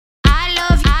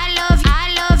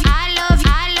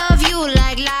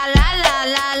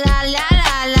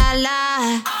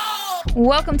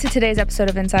Welcome to today's episode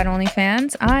of Inside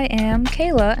OnlyFans. I am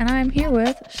Kayla, and I'm here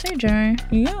with CJ.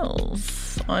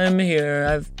 Yes, I'm here.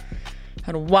 I've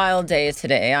had a wild day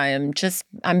today.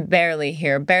 I'm barely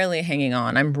here, barely hanging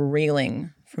on. I'm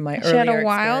reeling from my earlier She had a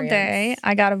wild day.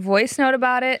 I got a voice note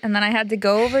about it, and then I had to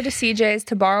go over to CJ's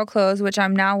to borrow clothes, which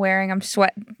I'm now wearing. I'm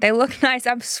sweating. They look nice.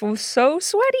 I'm so sweaty.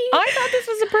 I thought this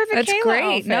was a perfect It's Kayla great.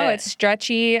 outfit. No, it's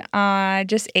stretchy. I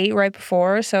just ate right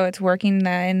before, so it's working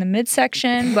in the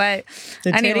midsection. But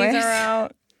the anyways, titties are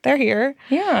out. they're here.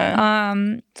 Yeah.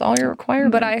 It's all your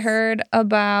requirements. But I heard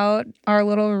about our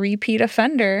little repeat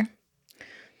offender.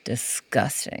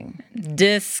 Disgusting.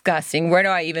 Where do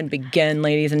I even begin,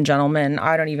 ladies and gentlemen?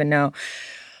 I don't even know.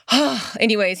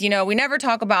 Anyways, we never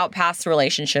talk about past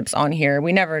relationships on here.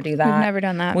 We never do that. We've never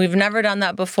done that. We've never done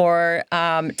that before.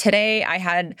 Today, I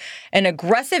had an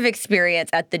aggressive experience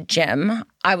at the gym.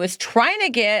 I was trying to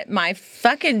get my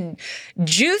fucking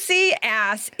juicy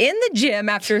ass in the gym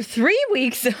after 3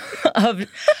 weeks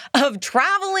of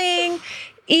traveling,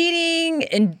 eating,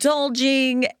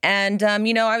 indulging, and,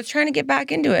 I was trying to get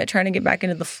back into it, trying to get back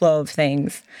into the flow of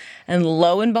things. And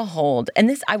lo and behold,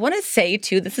 I want to say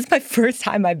too, this is my first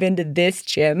time I've been to this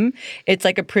gym. It's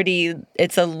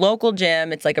a local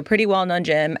gym. It's like a pretty well-known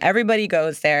gym. Everybody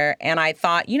goes there. And I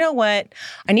thought, you know what?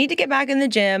 I need to get back in the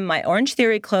gym. My Orange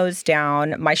Theory closed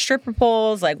down. My stripper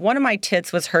poles, one of my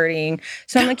tits was hurting.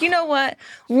 So I'm like, you know what?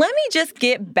 Let me just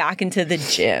get back into the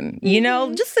gym.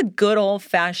 Just a good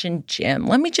old-fashioned gym.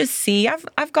 Let me just see.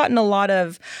 I've gotten a lot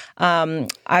of,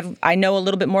 I know a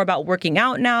little bit more about working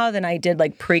out now than I did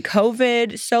pre-COVID.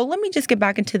 So let me just get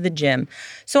back into the gym.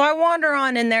 So I wander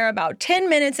on in there about 10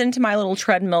 minutes into my little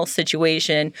treadmill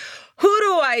situation. Who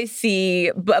do I see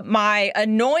but my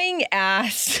annoying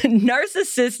ass,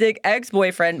 narcissistic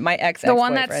ex-boyfriend, my ex-boyfriend. The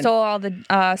one that stole all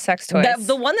the sex toys.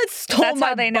 The one that stole That's my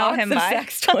how they know box him of by.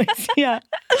 sex toys. Yeah.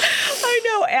 I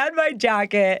know, and my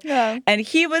jacket. Yeah. And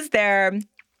he was there.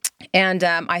 And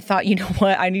I thought, you know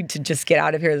what? I need to just get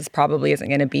out of here. This probably isn't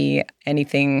going to be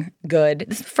anything good.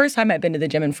 This is the first time I've been to the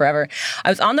gym in forever.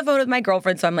 I was on the phone with my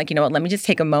girlfriend, so I'm like, you know what? Let me just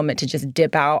take a moment to just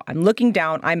dip out. I'm looking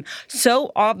down. I'm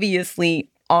so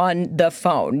obviously on the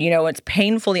phone. It's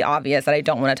painfully obvious that I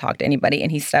don't want to talk to anybody.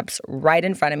 And he steps right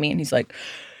in front of me, and he's like,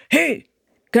 hey,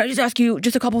 can I just ask you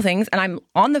just a couple things? And I'm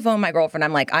on the phone with my girlfriend.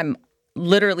 I'm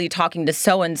literally talking to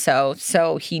so-and-so.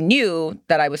 So he knew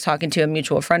that I was talking to a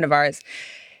mutual friend of ours.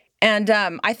 And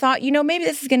I thought, maybe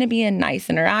this is going to be a nice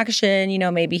interaction.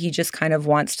 Maybe he just kind of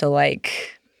wants to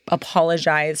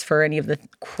apologize for any of the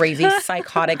crazy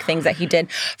psychotic things that he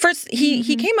did. First,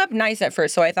 he came up nice at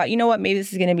first. So I thought, you know what, maybe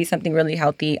this is going to be something really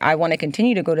healthy. I want to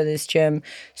continue to go to this gym.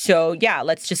 So yeah,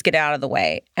 let's just get it out of the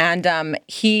way. And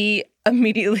he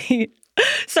immediately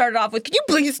started off with, can you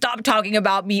please stop talking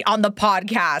about me on your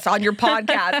podcast?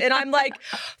 And I'm like,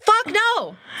 fuck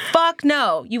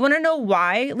no. You want to know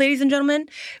why, ladies and gentlemen?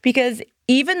 Because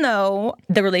even though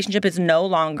the relationship is no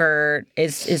longer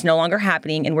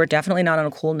happening, and we're definitely not on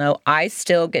a cool note, I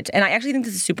still get to, and I actually think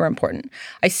this is super important,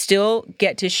 I still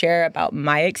get to share about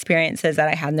my experiences that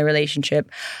I had in the relationship.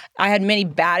 I had many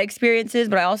bad experiences,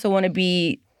 but I also want to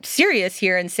be serious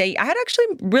here and say I had actually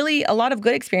really a lot of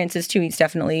good experiences too. He's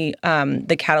definitely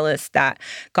the catalyst that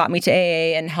got me to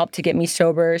AA and helped to get me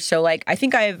sober. So I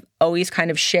think I've always kind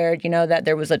of shared, that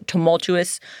there was a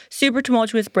super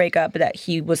tumultuous breakup, but that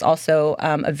he was also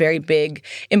a very big,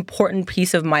 important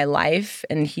piece of my life.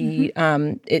 And he,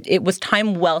 it was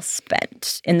time well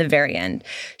spent in the very end.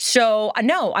 So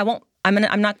no, I won't. I'm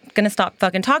not gonna stop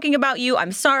fucking talking about you.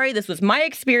 I'm sorry. This was my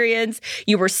experience.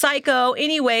 You were psycho.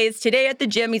 Anyways, today at the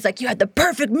gym, he's like, you had the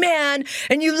perfect man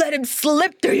and you let him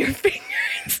slip through your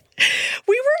fingers.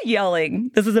 We were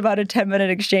yelling. This was about a 10-minute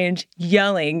exchange,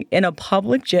 yelling in a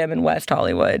public gym in West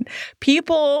Hollywood.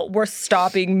 People were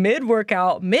stopping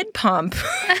mid-workout, mid-pump.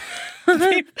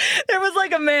 There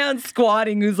was a man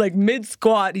squatting who's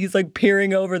mid-squat. He's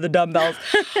peering over the dumbbells.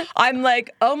 I'm like,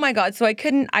 oh my God. So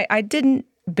I didn't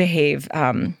behave.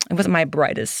 It wasn't my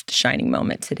brightest shining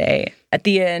moment today. At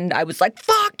the end, I was like,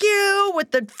 fuck you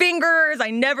with the fingers. I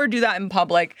never do that in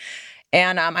public.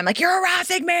 And I'm like, you're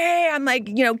harassing me. I'm like,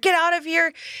 get out of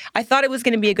here. I thought it was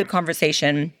going to be a good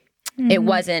conversation. Mm-hmm. It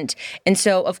wasn't. And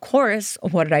so, of course,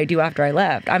 what did I do after I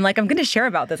left? I'm like, I'm going to share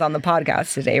about this on the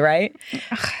podcast today, right?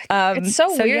 It's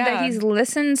so weird that he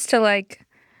listens to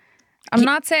I'm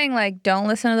not saying don't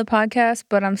listen to the podcast,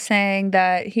 but I'm saying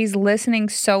that he's listening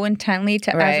so intently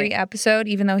to every episode,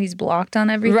 even though he's blocked on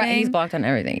everything. Right, he's blocked on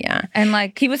everything, yeah.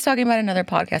 And he was talking about another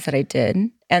podcast that I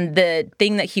did, and the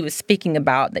thing that he was speaking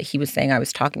about, that he was saying I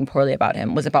was talking poorly about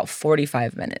him, was about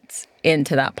 45 minutes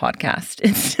into that podcast.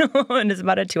 And it's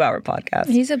about a 2-hour podcast.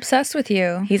 He's obsessed with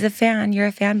you. He's a fan. You're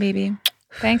a fan, baby.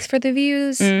 Thanks for the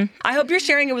views. I hope you're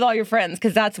sharing it with all your friends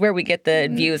because that's where we get the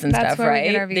views and stuff, right?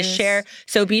 We get our views. The share.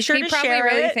 So be sure to share it. He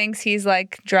probably really thinks he's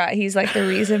like the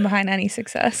reason behind any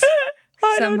success.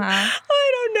 I don't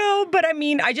know. But I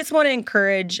mean, I just want to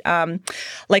encourage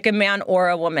like a man or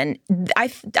a woman.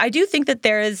 I do think that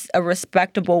there is a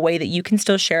respectable way that you can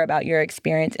still share about your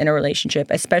experience in a relationship,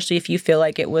 especially if you feel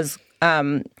like it was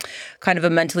kind of a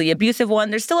mentally abusive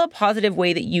one. There's still a positive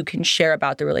way that you can share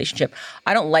about the relationship.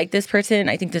 I don't like this person.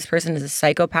 I think this person is a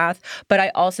psychopath. But I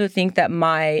also think that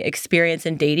my experience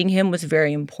in dating him was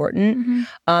very important.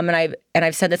 And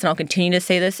I've said this and I'll continue to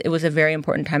say this. It was a very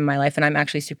important time in my life. And I'm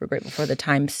actually super grateful for the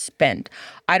time spent.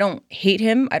 I don't hate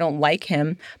him. I don't like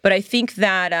him. But I think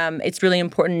that it's really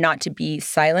important not to be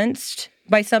silenced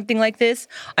by something like this.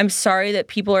 I'm sorry that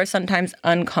people are sometimes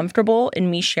uncomfortable in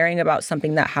me sharing about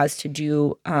something that has to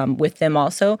do with them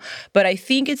also. But I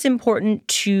think it's important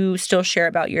to still share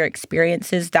about your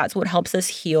experiences. That's what helps us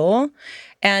heal.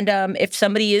 And if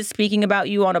somebody is speaking about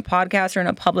you on a podcast or in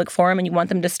a public forum and you want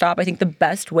them to stop, I think the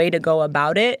best way to go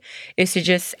about it is to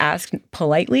just ask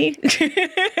politely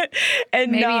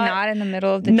and maybe not in the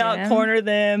middle of the gym. Corner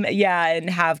them, and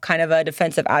have kind of a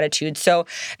defensive attitude. So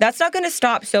that's not going to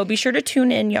stop. So be sure to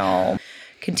tune in, y'all.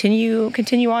 Continue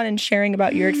on and sharing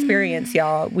about your experience,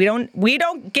 y'all. We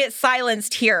don't get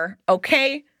silenced here,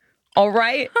 okay? All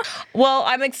right. Well,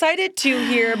 I'm excited to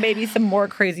hear maybe some more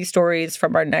crazy stories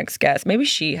from our next guest. Maybe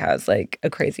she has like a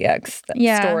crazy ex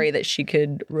story that she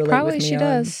could relate Probably with me she on.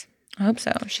 Does. I hope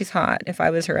so. She's hot. If I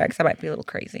was her ex, I might be a little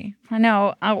crazy. I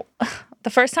know. The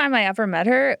first time I ever met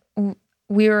her,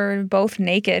 we were both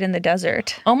naked in the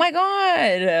desert. Oh my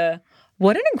God.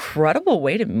 What an incredible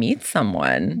way to meet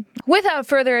someone. Without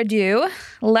further ado,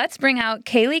 let's bring out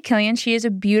Kaylee Killian. She is a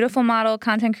beautiful model,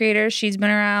 content creator. She's been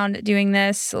around doing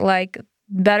this like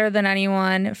better than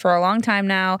anyone for a long time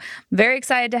now. Very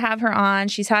excited to have her on.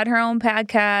 She's had her own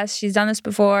podcast. She's done this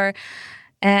before.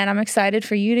 And I'm excited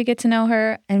for you to get to know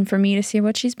her and for me to see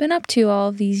what she's been up to all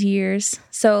of these years.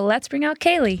 So let's bring out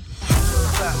Kaylee.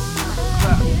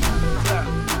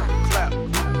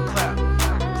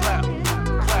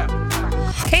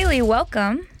 Kaylee,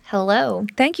 welcome. Hello.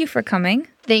 Thank you for coming.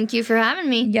 Thank you for having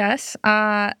me. Yes.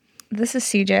 This is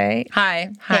CJ.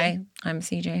 Hi. Hey. I'm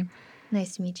CJ.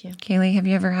 Nice to meet you. Kaylee, have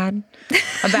you ever had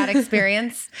a bad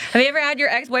experience? Have you ever had your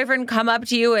ex-boyfriend come up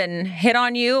to you and hit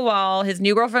on you while his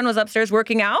new girlfriend was upstairs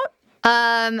working out?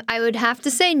 I would have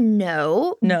to say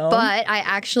no. No. But I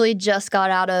actually just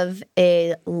got out of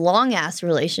a long-ass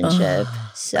relationship.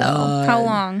 How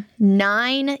long?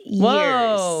 9 years.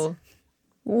 Whoa.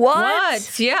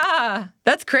 What? Yeah.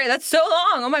 That's crazy. That's so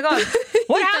long. Oh my God.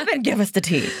 What happened? Give us the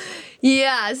tea.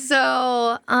 Yeah.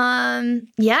 So, I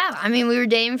mean, we were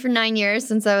dating for 9 years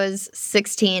since I was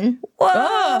 16.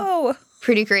 Whoa.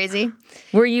 Pretty crazy.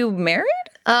 Were you married?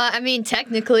 I mean,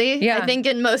 technically, Yeah. I think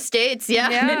in most states, Yeah,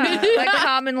 like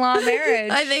common law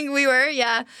marriage. I think we were,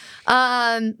 yeah.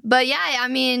 But yeah, I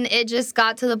mean, it just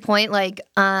got to the point like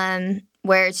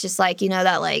where it's just like, you know,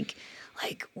 that like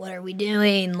what are we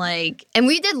doing? Like, and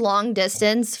we did long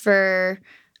distance for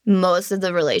most of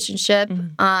the relationship.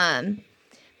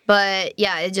 But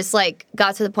yeah, it just like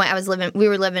got to the point we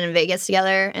were living in Vegas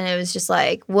together, and it was just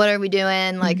like, what are we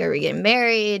doing? Like, are we getting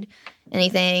married?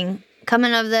 Anything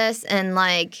coming of this? And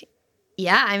like,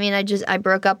 yeah, I mean, I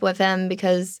broke up with him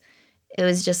because it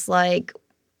was just like,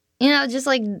 you know, just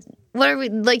like, what are we,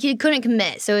 like, he couldn't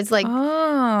commit. So it's like,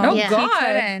 Oh, yeah. God. He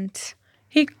couldn't.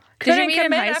 He Did you couldn't meet in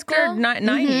commit high after school?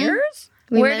 9 years?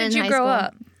 we Where met did in you high grow school.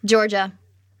 up? Georgia.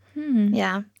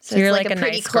 Yeah. So you're it's like like a a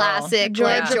pretty nice girl. classic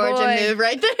Georgia like Georgia boy. move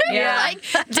right there. Yeah. Like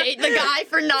date the guy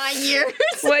for 9 years.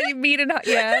 When you meet in, that's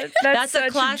That's a such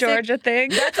a classic- Georgia thing.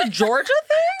 That's a Georgia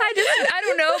thing? I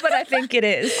don't know, but I think it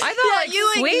is. I thought like You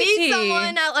like sweet meet tea.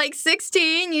 someone at like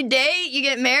 16, you date, you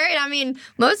get married. I mean,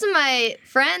 most of my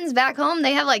friends back home,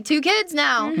 they have like 2 kids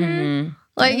now. I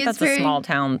Like think it's that's a pretty, small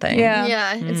town thing. Yeah.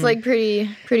 Yeah, it's like pretty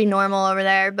normal over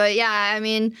there. But yeah, I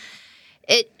mean,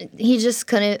 he just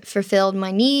couldn't fulfill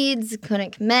my needs,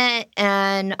 couldn't commit,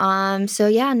 and so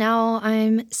yeah, now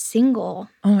I'm single.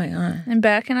 Oh my God. And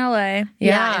back in LA.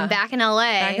 Yeah, and back in LA,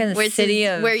 Back in the which city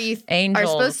is of where you angels. are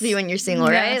supposed to be when you're single,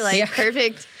 Yes. right? Like Yeah.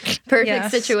 perfect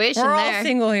Yes. situation We're all there.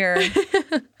 single here.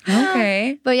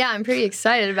 Okay. But yeah, I'm pretty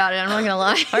excited about it. I'm not gonna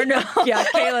lie. Or no. Yeah,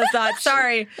 Kayla's not.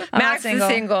 Sorry. Max single.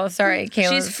 is single. Sorry, Kayla.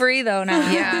 She's free though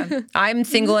now. Yeah. I'm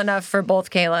single enough for both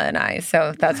Kayla and I,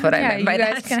 so that's what I Yeah, meant you by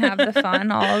guys that. can have the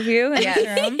fun, all of you. in your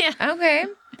room. Okay.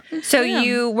 So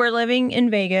you were living in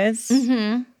Vegas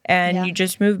and Yeah. you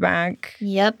just moved back.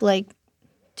 Yep, like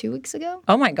 2 weeks ago.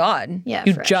 Oh my God. Yeah.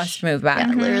 You fresh. just moved back.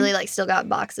 Yeah, literally like still got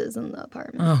boxes in the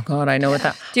apartment. Oh God, I know what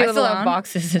that. Do you I live still alone? have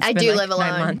boxes. It's I been do like live 9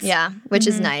 alone. months. Yeah, which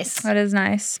is nice. That is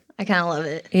nice. I kind of love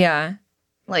it. Yeah.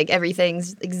 Like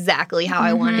everything's exactly how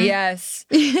I want it. Yes.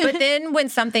 But then when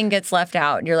something gets left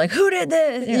out, you're like, who did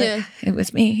this? You're like, it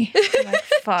was me. Like,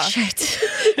 fuck. Shit.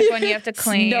 Like when you have to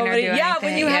clean or do anything. Yeah,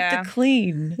 when you have to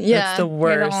clean. Yeah. That's the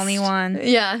worst. You're the only one.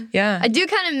 Yeah. Yeah. I do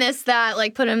kind of miss that,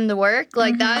 like put him to work.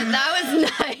 Like that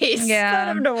was nice. Yeah.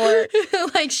 Put him to work.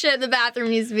 Like shit, the bathroom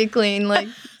needs to be clean. Like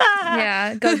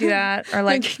Yeah, go do that. Or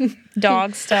like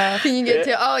dog stuff. can you get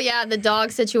to the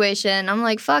dog situation. I'm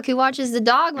like, fuck, who watches the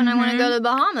dog when I want to go to the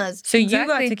Bahamas? So you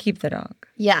Exactly. got to keep the dog.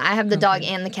 Yeah, I have the dog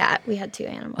and the cat. We had 2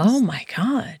 animals. Oh my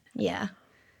God. Yeah.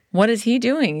 What is he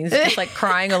doing? He's just like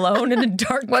crying alone in a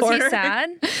dark Was corner. he sad?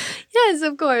 Yes,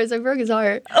 of course. I broke his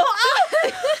heart.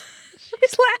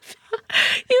 He's laughing.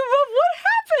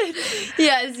 What happened?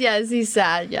 Yes, he's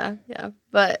sad. Yeah.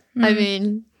 But I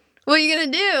mean, what are you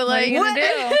gonna do? What are Like, you gonna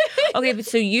do? Okay, but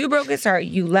so you broke his heart,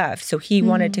 you left, so he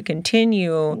wanted to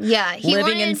continue Yeah, he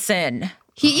living in wanted- sin.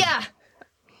 Yeah,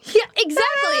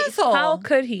 exactly. Asshole. How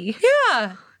could he?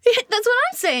 Yeah. That's what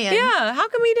I'm saying. Yeah. How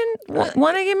come he didn't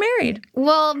want to get married?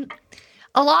 Well,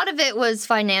 a lot of it was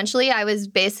financially. I was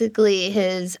basically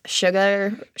his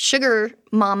sugar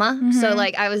mama. So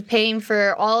like I was paying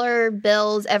for all her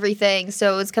bills, everything.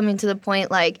 So it was coming to the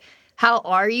point like, how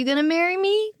are you gonna marry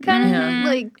me? Kind of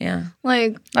Yeah.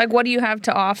 like Like, what do you have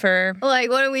to offer? what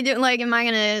are we doing? Like, am I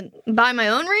gonna buy my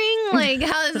own ring? Like,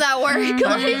 how does that work? Like,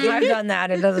 I've done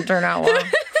that. It doesn't turn out well.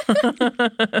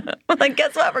 Like,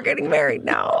 guess what? We're getting married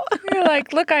now. You're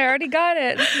like, look, I already got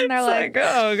it. And they're like,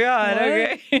 oh God, what?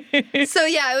 okay. so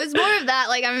yeah, it was more of that.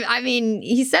 Like, I mean,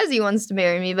 he says he wants to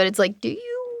marry me, but it's like, do you?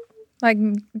 like,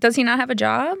 does he not have a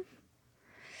job?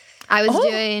 I was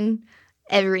doing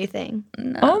everything.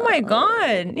 Oh my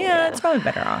God. Yeah, it's probably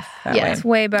better off that Yeah. way. It's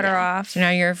way better off. So now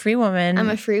you're a free woman. I'm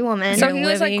a free woman. So You're he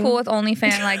was like living- cool with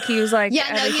OnlyFans. Like he was like, yeah,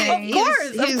 no, everything. he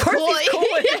was Of course cool. he's cool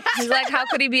with it. He's like, how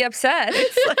could he be upset?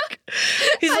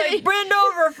 He's like, bend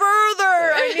over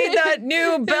further. I need that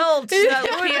new belt,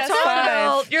 that Louis PS5. Vuitton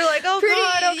belt. You're like, oh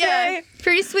God, okay. Yeah,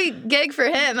 pretty sweet gig for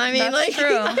him. I mean, That's like,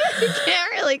 true. you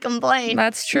can't really complain.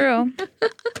 That's true.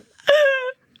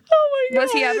 Oh my God.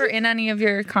 Was he ever in any of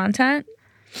your content?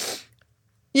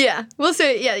 Yeah, we'll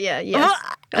say, yeah.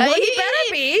 Well, he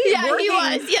better be. Yeah, working. he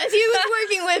was. Yes, he was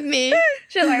working with me.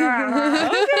 She's like,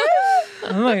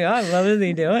 Oh my God, what is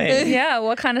he doing? yeah,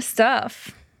 what kind of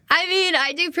stuff? I mean,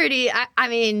 I do pretty. I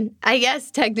mean, I guess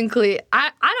technically,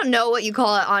 I don't know what you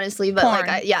call it honestly, but Porn.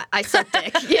 like, I suck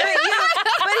dick. Yeah.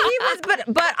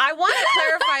 But I want to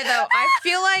clarify though. I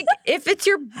feel like if it's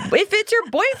your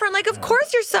boyfriend, like of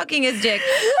course you're sucking his dick.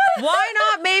 Why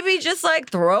not maybe just like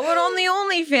throw it on the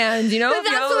OnlyFans? You know, But if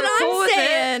that's y'all what are cool I'm with it.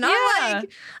 saying. Yeah. I'm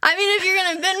like, I mean, if you're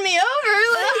gonna bend me over,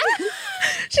 like,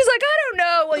 She's like, I don't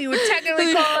know what you would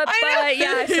technically call it, but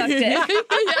yeah, I sucked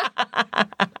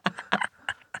it.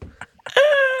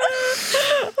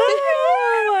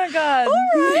 Oh my God.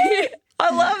 I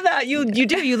love that. You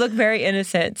do. You look very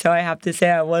innocent. So I have to say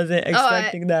I wasn't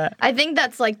expecting that. I think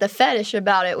that's like the fetish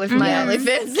about it with my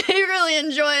OnlyFans. They really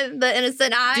enjoy the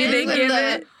innocent eyes. Do they and give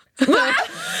the,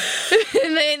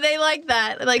 they like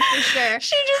that, like for sure.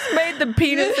 She just made the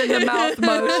penis in the mouth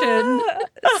motion.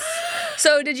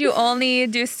 So did you only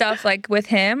do stuff like with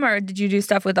him, or did you do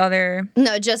stuff with other?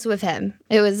 No, just with him.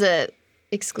 It was a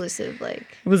exclusive,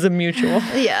 like It was a mutual.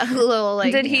 yeah, a little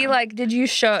like. Did he like? Did you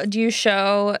show? Do you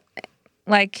show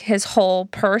like his whole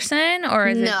person, or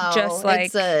is No, it just like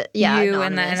it's a- yeah, you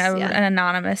and then anonymous, an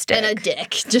anonymous dick? and a dick,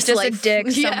 just a like dick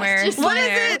yeah, somewhere. just What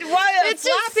like- is it? Why It's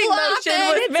just flopping. It's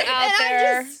out and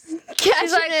there. I'm just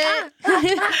catching like, it.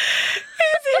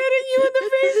 He's hitting you in the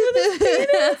face with his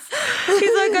penis.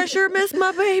 He's like, I sure miss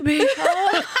my baby.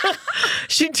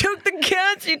 She took the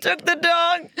cat. She took the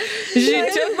dog. She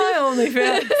took my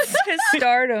OnlyFans. His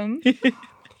stardom.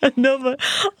 No,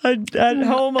 at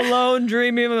home alone,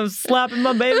 dreaming of slapping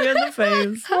my baby in the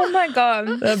face. Oh my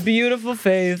God. That beautiful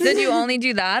face. Did you only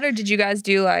do that, or did you guys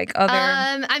do like other?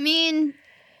 I mean,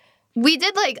 we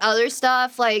did like other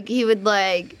stuff. Like he would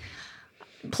like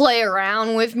play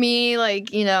around with me.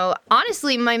 Like, you know,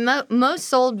 honestly, my most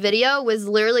sold video was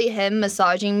literally him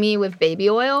massaging me with baby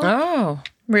oil. Oh.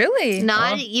 Really?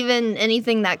 Not even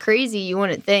anything that crazy you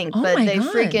wouldn't think, Oh but my they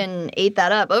God. freaking ate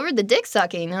that up over the dick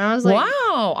sucking. And I was like,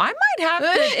 Wow. I might have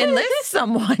to enlist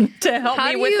someone to help How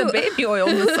me do with you- the baby oil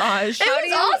massage. it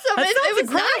was awesome. That It sounds was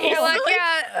incredible. nice. You're like,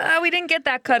 yeah, we didn't get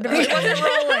that cut. It wasn't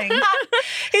rolling.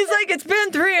 He's like, it's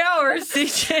been 3 hours,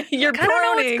 CJ. You're I don't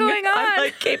know what's proning. going on. I'm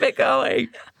like, keep it going.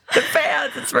 The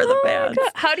fans. It's for the fans.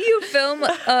 How do you film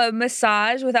a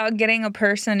massage without getting a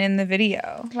person in the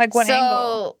video? Like what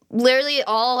angle? Literally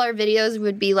all our videos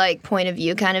would be like point of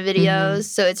view kind of videos.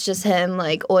 So it's just him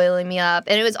like oiling me up.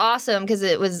 And it was awesome because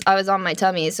I was on my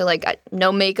tummy. So like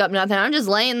no makeup, nothing. I'm just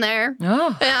laying there.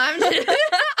 Oh. And I'm just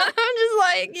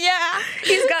like, yeah.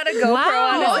 He's got a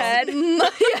GoPro on his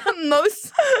head.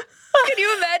 Most. Can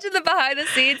you imagine the behind the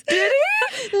scenes? Did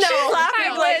he? No,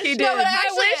 I like he did. No, but I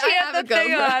wish he had the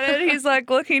thing on it. He's like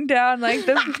looking down, like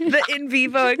the in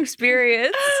vivo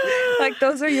experience. Like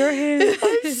those are your hands.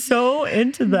 I'm so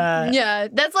into that. Yeah,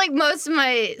 that's like most of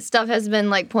my stuff has been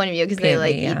like point of view because they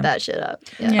like eat that shit up.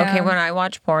 Yeah. Okay, when I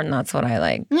watch porn, that's what I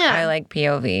like. Yeah. I like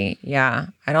POV. Yeah.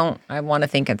 I want to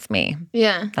think it's me.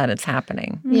 Yeah. That it's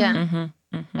happening. Yeah.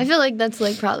 I feel like that's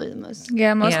like probably the most.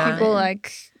 Yeah, most people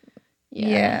like.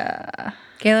 Yeah.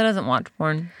 Kayla doesn't watch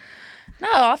porn.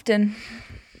 Not often.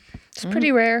 It's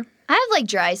pretty rare. I have like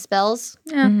dry spells.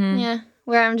 Yeah. Yeah.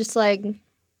 Where I'm just like,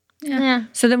 yeah.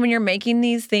 So then when you're making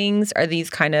these things, are these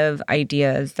kind of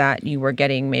ideas that you were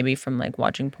getting maybe from like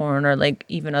watching porn or like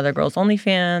even other girls'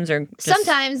 OnlyFans or just...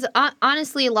 Sometimes,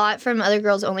 honestly, a lot from other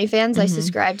girls' OnlyFans. I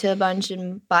subscribe to a bunch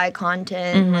and buy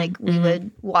content. And, like we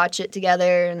would watch it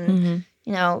together and...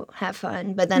 You know, have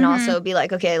fun, but then also be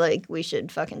like, okay, like we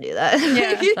should fucking do that.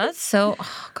 Yeah, that's so.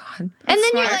 Oh God. And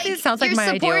then you're like, sounds you're like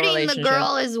my supporting the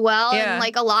girl as well, and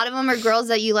like a lot of them are girls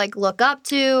that you like look up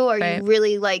to, or you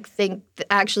really like think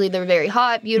actually they're very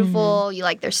hot, beautiful. You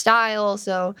like their style,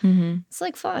 so it's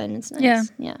like fun. It's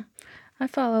nice. Yeah. I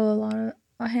follow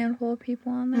a handful of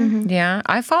people on there. Yeah,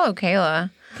 I follow Kayla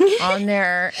on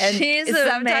there, and she's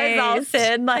sometimes I'll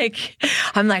send like,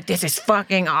 I'm like, this is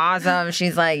fucking awesome.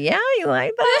 She's like, yeah, you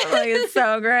like that? I'm like, it's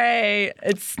so great.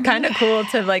 It's kind of cool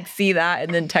to like see that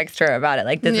and then text her about it.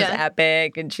 Like, this is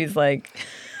epic, and she's like,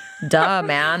 duh,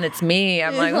 man, it's me.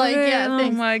 I'm like, okay, yeah,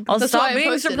 oh my God. I'll stop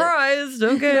being surprised.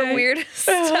 Okay, the weirdest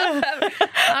stuff ever.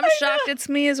 I'm shocked it's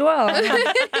me as well.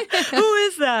 Who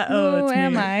is that? Who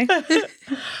am I?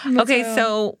 Okay,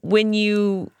 so when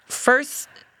you first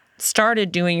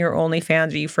started doing your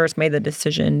OnlyFans, or you first made the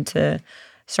decision to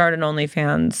start an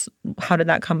OnlyFans, how did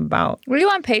that come about? Were you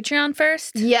on Patreon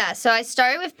first? Yeah, so I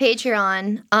started with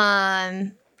Patreon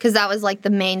because that was like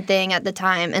the main thing at the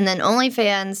time, and then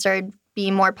OnlyFans started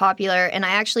being more popular, and I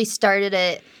actually started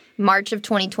it March of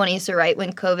 2020, so right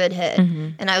when COVID hit.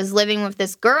 And I was living with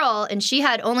this girl, and she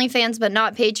had OnlyFans but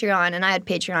not Patreon, and I had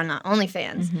Patreon, not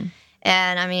OnlyFans.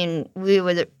 And I mean, we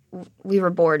were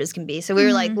bored as can be, so we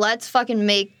were like, let's fucking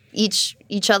make each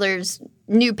other's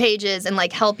new pages and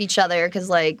like help each other because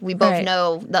like we both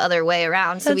know the other way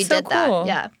around. So we did that.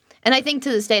 Yeah. And I think to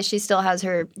this day she still has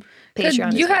her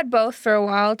Patreon. You had both for a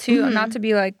while too. Not to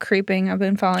be like creeping. I've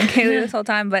been following Kaylee this whole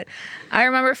time, but I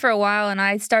remember for a while, and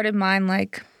I started mine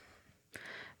like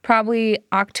probably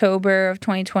October of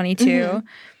 2022,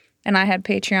 and I had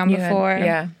Patreon before.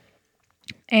 Yeah.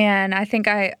 And I think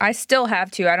I still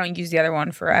have to. I don't use the other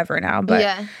one forever now,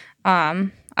 but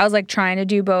I was like trying to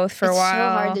do both for a while. It's so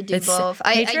hard to do both.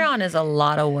 Patreon is a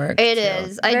lot of work. It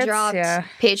is. I dropped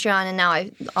Patreon, and now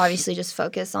I obviously just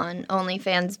focus on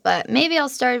OnlyFans. But maybe I'll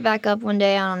start it back up one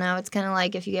day. I don't know. It's kind of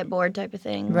like if you get bored type of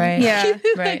thing. Right. Yeah.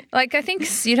 Right. Like I think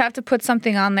you'd have to put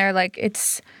something on there. Like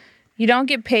you don't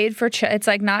get paid for. It's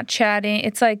like not chatting.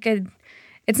 It's like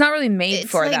it's not really made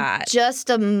for like that. Just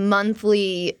a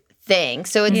monthly thing.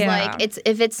 So it's like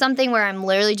if it's something where I'm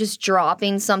literally just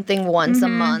dropping something once a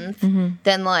month,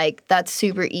 then like that's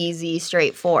super easy,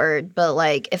 straightforward. But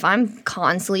like if I'm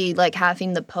constantly like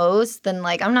having to post, then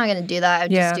like I'm not gonna do that. I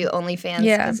would just do OnlyFans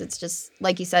because it's just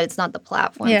like you said, it's not the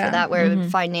platform for that where it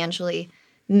would financially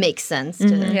make sense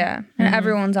to and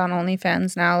everyone's on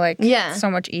OnlyFans now. Like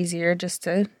so much easier just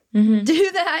to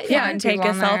do that. Yeah, and take a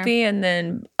selfie and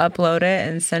then upload it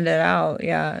and send it out.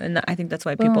 Yeah, and I think that's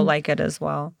why people like it as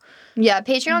well. Yeah,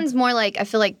 Patreon's more like, I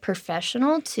feel like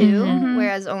professional too,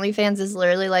 whereas OnlyFans is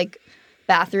literally like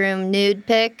bathroom nude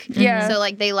pic. Yeah. So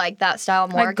like they like that style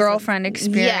more. Like girlfriend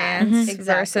experience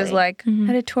versus like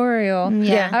editorial.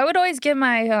 Yeah. I would always get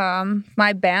my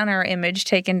my banner image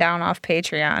taken down off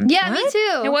Patreon. Yeah, me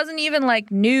too. It wasn't even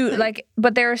like nude, like,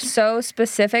 but they were so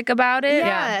specific about it.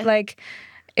 Yeah. Like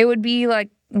it would be like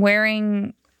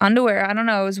wearing underwear. I don't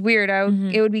know. It was weird.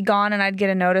 It would be gone, and I'd get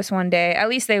a notice one day. At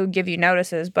least they would give you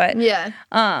notices, but yeah,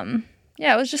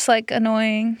 it was just like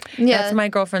annoying. Yeah, that's what my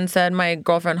girlfriend said. My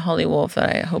girlfriend Holly Wolf,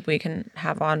 that I hope we can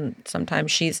have on sometime.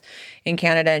 She's in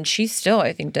Canada, and she still,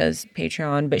 I think, does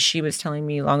Patreon. But she was telling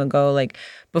me long ago, like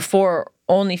before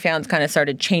OnlyFans kind of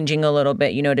started changing a little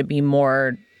bit, you know, to be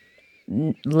more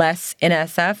less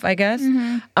NSF, I guess,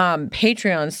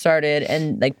 Patreon started,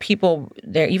 and like people,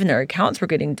 even their accounts were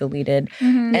getting deleted,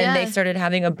 and they started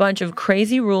having a bunch of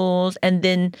crazy rules, and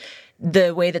then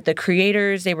the way that the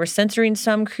creators, they were censoring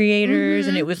some creators,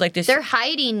 and it was like this. They're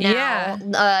hiding now.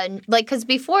 Yeah. Like, because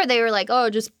before they were like, oh,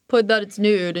 just put that it's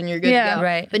nude and you're good to go.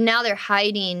 Right. But now they're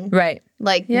hiding. Right.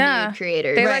 Like, nude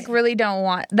creators. They, like, really don't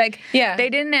want, like, they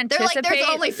didn't anticipate. They're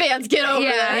like, there's OnlyFans, get over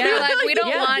that. They're like, we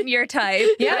don't want your type.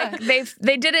 Yeah. Like,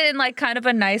 they did it in, like, kind of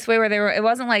a nice way where it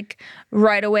wasn't, like,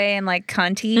 right away and, like,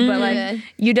 cunty, but, like,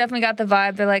 you definitely got the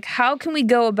vibe. They're like, how can we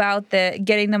go about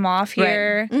getting them off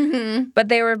here? Right. But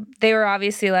they were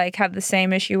obviously, like, have the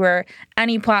same issue where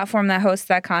any platform that hosts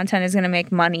that content is going to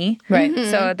make money. Right.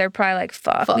 So they're probably like,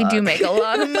 fuck, we do make a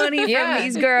lot of money from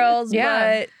these girls,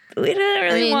 but we didn't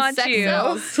really want you.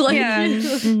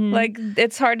 Like,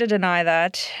 it's hard to deny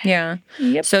that. Yeah.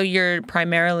 Yep. So you're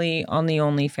primarily on the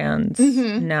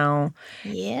OnlyFans now.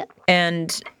 Yep.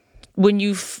 And when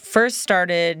you first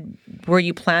started, were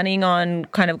you planning on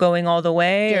kind of going all the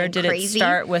way, or did it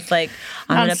start with like,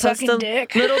 I'm going to post a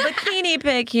little bikini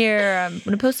pic here, I'm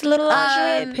going to post a little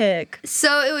lingerie pic?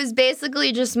 So it was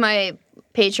basically just my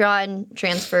Patreon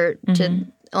transfer to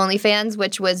OnlyFans,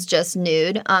 which was just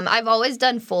nude. I've always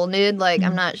done full nude. Like,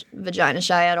 I'm not vagina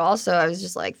shy at all, so I was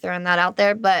just, like, throwing that out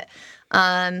there. But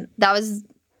that was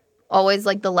always,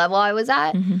 like, the level I was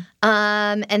at.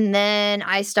 And then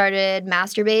I started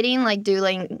masturbating, like,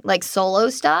 doing, like, solo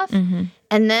stuff. And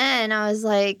then I was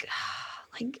like,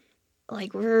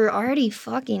 we're already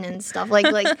fucking and stuff. Like,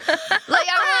 I'm like...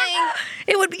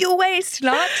 It would be a waste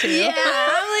not to. Yeah,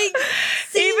 I'm like,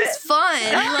 seems fun.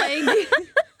 Like...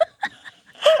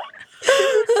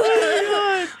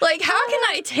 like, how can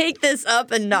I take this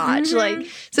up a notch? Like,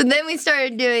 so then we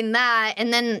started doing that,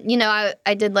 and then, you know,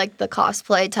 I did like the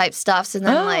cosplay type stuff, so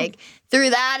then like threw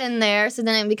that in there, so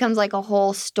then it becomes like a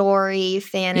whole story,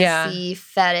 fantasy,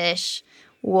 fetish,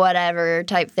 whatever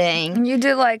type thing. You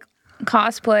did like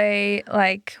cosplay,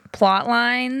 like plot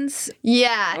lines.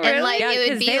 Yeah, really? And like it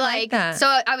would be like so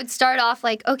I would start off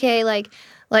like, okay, like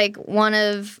one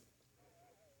of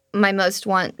my most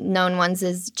known ones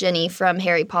is Ginny from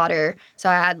Harry Potter. So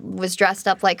I was dressed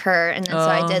up like her, and then so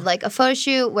I did like a photo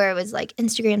shoot where it was like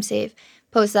Instagram safe,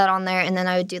 post that on there, and then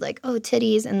I would do like,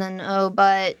 titties, and then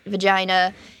butt,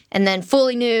 vagina, and then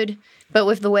fully nude, but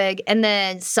with the wig, and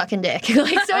then sucking dick.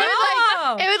 Like, so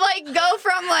it would like go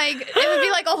from like, it would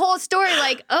be like a whole story,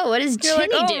 like, what is Ginny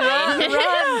doing? Ron.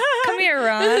 Come here,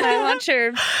 Ron. I want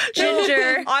your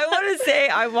ginger. I want to say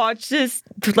I watched this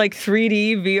like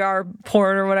 3D VR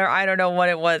porn or whatever. I don't know what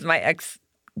it was. My ex,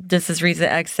 this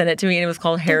recent ex, sent it to me, and it was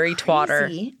called Harry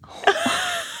Twatter.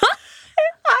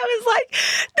 I was like,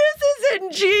 this is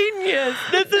ingenious.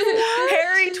 This is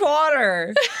Harry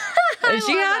Twatter. And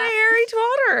she had a Harry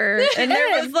Twatter. And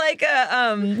there was like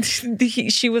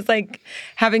she was like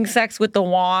having sex with the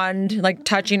wand, like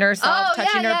touching herself,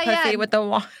 touching her pussy with the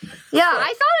wand. Yeah,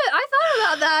 I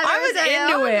thought about that. I was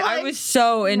into it. I was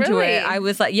so into it. I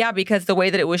was like, because the way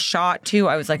that it was shot too,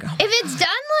 I was like, oh, if it's done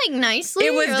like nicely,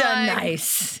 it was done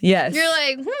nice. Yes. You're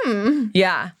like,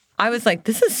 Yeah. I was like,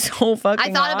 this is so fucking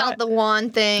I thought hot. about the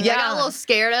wand thing. Yeah. I got a little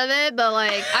scared of it, but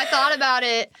like I thought about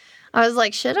it. I was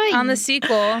like, should I? On the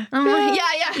sequel. I'm like,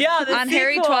 yeah. On sequel.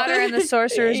 Harry Twatter and the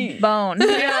Sorcerer's Bone.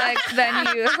 You're like, then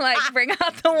you like bring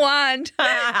out the wand.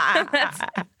 That's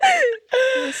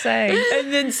insane.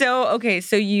 And then so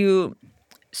you,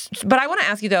 but I want to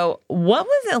ask you though, what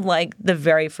was it like the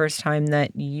very first time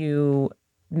that you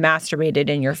masturbated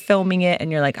and you're filming it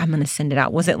and you're like, I'm going to send it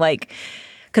out? Was it like,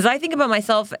 because I think about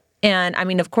myself, and I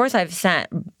mean, of course, I've sent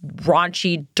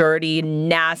raunchy, dirty,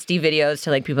 nasty videos to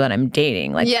like people that I'm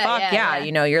dating. Like,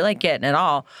 you know, you're like getting it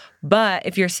all. But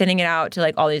if you're sending it out to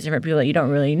like all these different people that you don't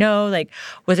really know, like,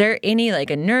 was there any like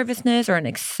a nervousness or an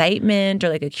excitement or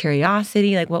like a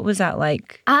curiosity? Like, what was that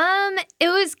like? It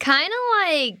was kind of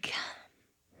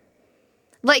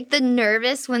like the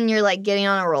nervous when you're like getting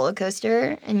on a roller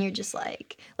coaster and you're just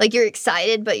like you're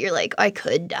excited, but you're like, I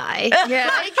could die.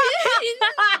 Yeah.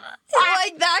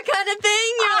 Like that kind of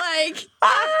thing.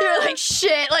 You're like,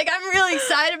 shit. Like, I'm really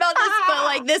excited about this, but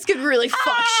like this could really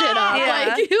fuck shit up.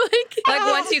 Yeah.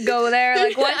 Like once you go there,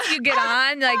 like once you get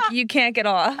on, like you can't get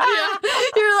off. Yeah.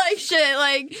 You're like, shit.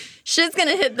 Like shit's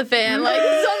gonna hit the fan. Like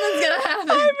something's gonna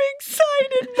happen. I'm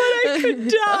excited, but I could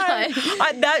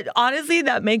die. Honestly,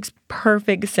 that makes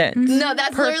perfect sense. No,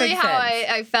 that's literally how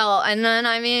I felt. And then,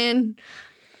 I mean,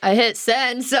 I hit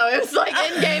send, so it was like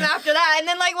in game after that. And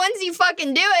then like once you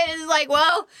fucking do it, it's like,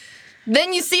 well,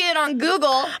 then you see it on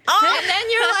Google, and then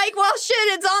you're like, well, shit,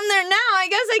 it's on there now. I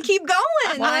guess I keep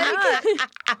going. Why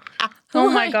not?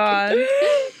 Oh my God.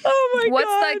 Oh my God.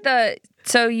 What's like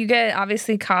so you get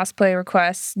obviously cosplay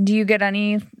requests. Do you get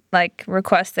any like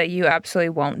requests that you absolutely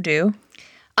won't do?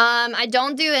 I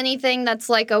don't do anything that's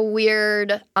like a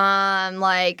weird,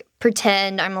 like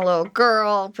pretend I'm a little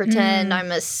girl, pretend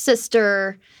I'm a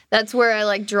sister. That's where I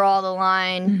like draw the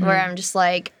line where I'm just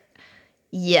like,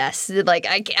 yes, like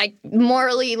I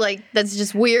morally, like that's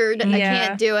just weird. I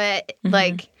can't do it.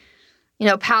 Like, you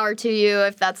know, power to you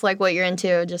if that's like what you're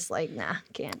into. Just like, nah,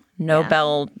 can't. No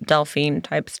Belle Delphine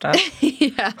type stuff.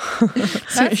 Yeah.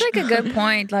 That's like a good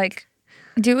point. Like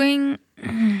doing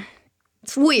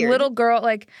It's weird. little girl,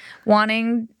 like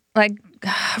wanting like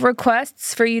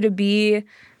requests for you to be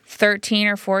 13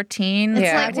 or 14.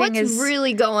 It's like, what's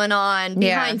really going on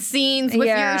behind scenes with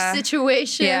your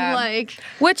situation? Yeah. Like,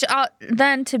 which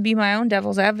then to be my own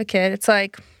devil's advocate, it's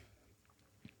like,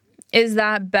 is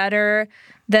that better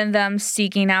than them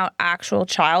seeking out actual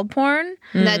child porn?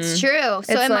 that's true. So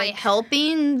It's am I like-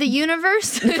 helping the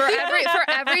universe? For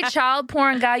every child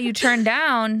porn guy you turn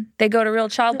down, they go to real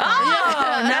child porn.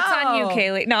 And that's on you,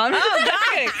 Kaylee. No, I'm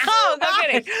kidding.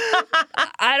 I'm kidding.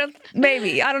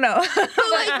 I don't know.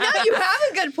 like, no, you have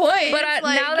a good point. But It's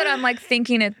like, now that I'm like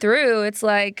thinking it through, it's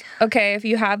like, okay, if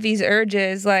you have these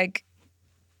urges, like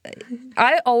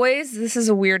this is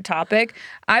a weird topic.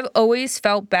 I've always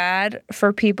felt bad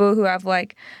for people who have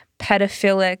like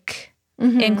pedophilic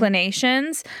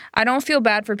inclinations. I don't feel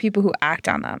bad for people who act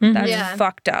on them. That's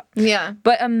fucked up. yeah.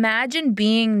 But imagine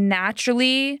being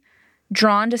naturally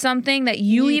drawn to something that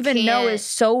you even know can't. is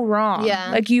so wrong.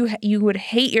 Yeah. Like you would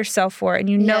hate yourself for it and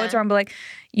you know it's wrong, but like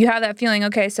you have that feeling,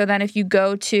 okay, so then if you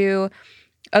go to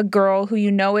a girl who you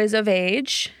know is of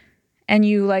age and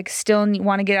you like still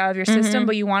want to get out of your system,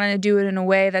 but you want to do it in a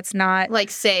way that's not Like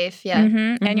safe, yeah.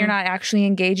 and you're not actually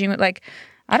engaging with like,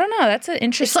 I don't know, that's an It's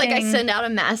interesting. like I send out a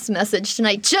mass message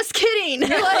tonight. Just kidding.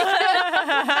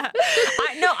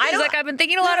 Like, I've been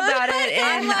thinking a lot about it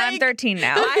and I'm 13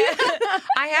 now.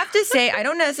 I have to say, I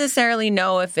don't necessarily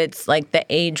know if it's like the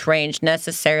age range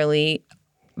necessarily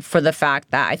for the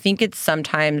fact that I think it's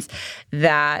sometimes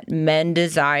that men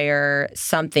desire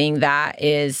something that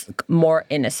is more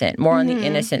innocent, more on the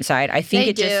innocent side. I think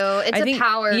They do. It's a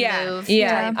power move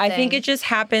type I think thing. it just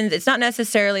happens. It's not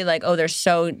necessarily like, oh, they're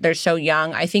so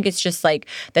young. I think it's just like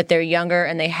that they're younger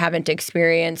and they haven't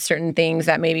experienced certain things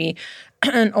that maybe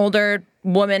an older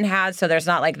woman has, so there's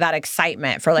not like that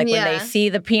excitement for like when they see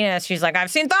the penis. She's like,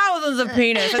 I've seen thousands of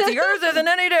penis. Yours isn't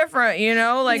any different, you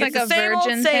know? Like it's like the a same old,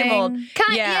 virgin same old. thing.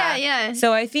 Yeah.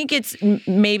 So I think it's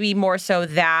maybe more so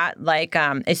that like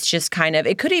it's just kind of,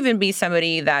 it could even be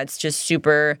somebody that's just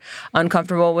super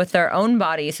uncomfortable with their own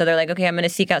body. So they're like, okay, I'm going to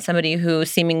seek out somebody who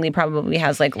seemingly probably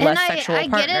has like less sexual I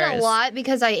partners. get it a lot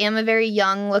because I am a very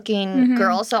young looking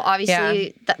girl. So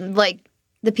obviously, like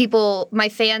the people, my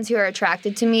fans who are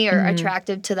attracted to me are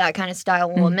attracted to that kind of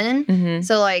style woman.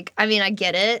 So like, I mean, I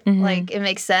get it. Like it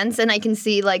makes sense. And I can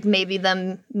see like maybe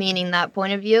them meaning that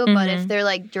point of view. But if they're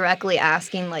like directly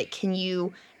asking like, can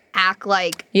you act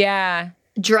like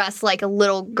dress like a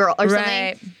little girl or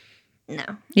something? No.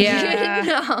 Yeah.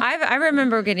 No. I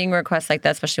remember getting requests like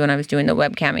that, especially when I was doing the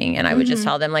webcamming, and I would just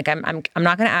tell them like I'm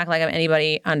not going to act like I'm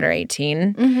anybody under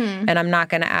 18, and I'm not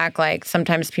going to act like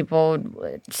sometimes people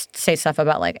say stuff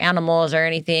about like animals or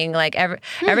anything. Like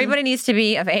everybody needs to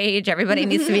be of age. Everybody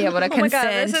needs to be able to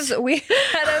consent. Oh my God, we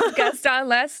had a guest on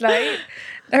last night.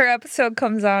 Her episode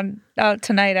comes out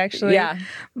tonight, actually. Yeah.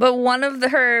 But one of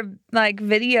her like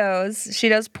videos, she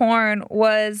does porn,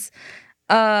 was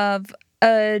of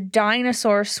a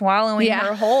dinosaur swallowing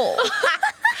her whole.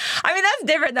 I mean, that's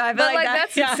different though. I feel But like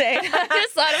that's insane. I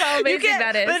just thought of how amazing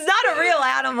that is. But it's not a real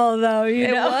animal though. You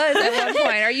It know? was at one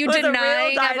point. Are you It was a real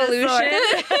denying dinosaur.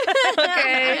 evolution?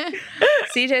 Okay.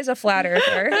 CJ's a flat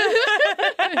earther.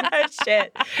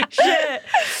 Shit.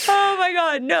 Oh my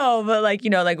God, no. But like, you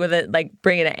know, like with it, like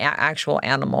bringing an actual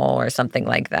animal or something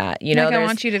like that. You know, Like I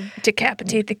want you to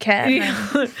decapitate the cat.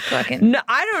 And fucking No,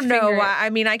 I don't know why. I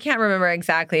mean, I can't remember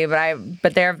exactly,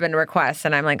 but there have been requests,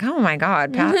 and I'm like, oh my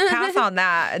God, pass on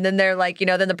that. And then they're like, you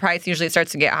know, then the price usually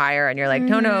starts to get higher, and you're like,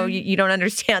 no, you don't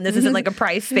understand. This isn't like a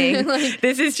price thing.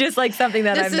 This is just like something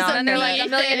that I'm not. and they're like $1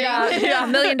 million. Yeah,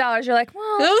 $1 million. You're like,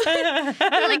 well,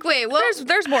 You're like, wait, what?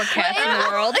 there's more cats in the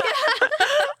world.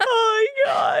 Oh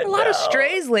my God, A lot of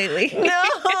strays lately. No,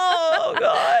 oh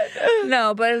God.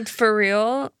 No, but for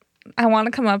real, I want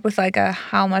to come up with like a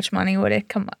how much money would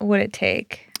it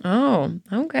take? Oh,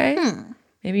 okay.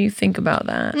 Maybe you think about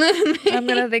that. I'm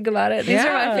gonna think about it. These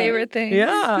are my favorite things.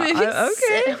 Yeah.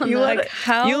 Okay. You like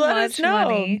how much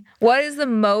money? What is the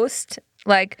most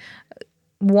like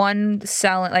one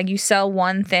selling? Like you sell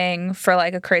one thing for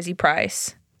like a crazy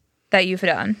price that you've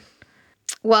done?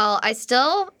 Well, I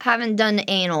still haven't done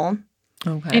anal.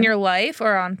 Okay. In your life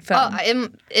or on film?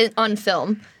 On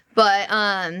film. But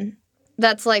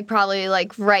that's like probably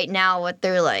like right now what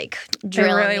they're like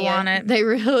drilling. They really want it.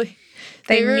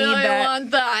 They really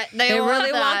want that. They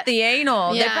really want the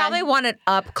anal. Yeah. They probably want it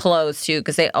up close too,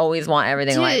 because they always want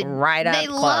everything like right up close.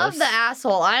 They love the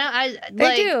asshole.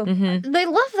 They do. Mm-hmm. They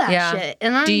love that shit.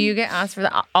 And do you get asked for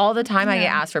that all the time? I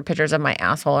get asked for pictures of my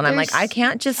asshole, and I'm like, I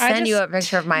can't just send you a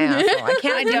picture of my asshole. I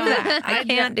can't do that. I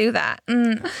can't do that.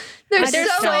 There's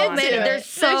so many. There's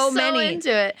so many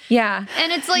into it. Yeah,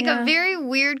 and it's like a very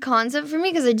weird concept for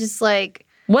me because I just like.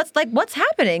 What's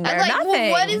happening there? Like, Nothing.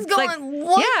 well, what is going?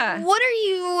 What are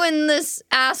you and this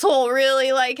asshole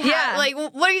really like? Like,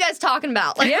 what are you guys talking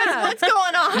about? Like, what's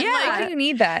going on? Yeah, like, why do you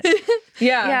need that?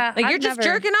 Yeah, like you're just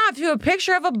jerking off to a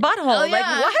picture of a butthole. Like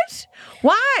what?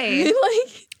 Why?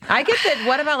 like. I get that.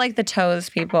 What about like the toes,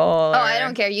 people? Oh, I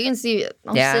don't care. You can see.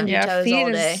 I'll send you toes feet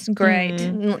all day. Is great.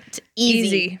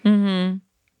 Easy. Mm-hmm.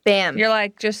 Bam. You're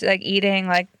like just like eating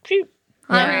like.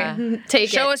 Yeah.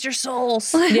 Show us your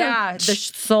souls. Yeah, the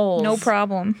souls. No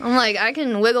problem. I'm like, I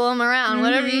can wiggle them around,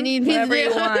 whatever you need me to do.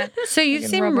 You want. So you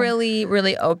seem really,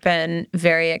 really open,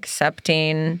 very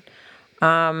accepting.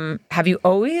 Have you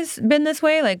always been this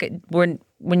way? Like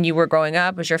when you were growing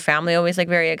up, was your family always like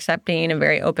very accepting and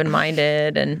very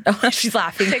open-minded? And she's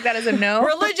laughing. Take that as a no.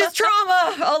 Religious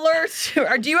trauma alert.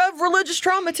 Or do you have religious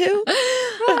trauma too?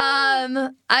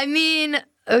 I mean,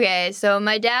 okay, so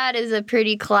my dad is a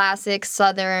pretty classic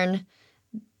Southern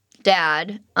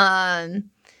dad.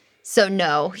 So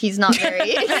no, he's not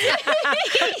very.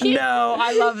 No,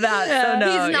 I love that. So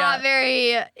no, he's not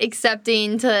very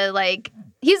accepting to like.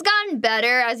 He's gotten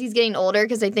better as he's getting older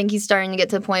because I think he's starting to get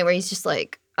to the point where he's just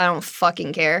like, I don't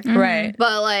fucking care. Right.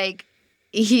 But like,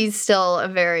 he's still a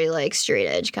very like straight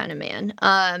edge kind of man.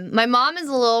 My mom is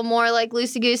a little more like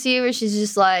loosey goosey, where she's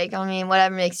just like, I mean,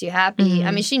 whatever makes you happy. Mm-hmm.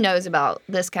 I mean, she knows about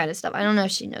this kind of stuff. I don't know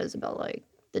if she knows about like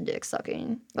the dick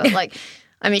sucking, but like.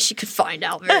 I mean, she could find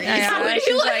out very easily.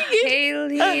 She's like,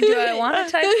 Haley, do I want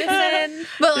to type this in?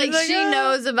 But like, she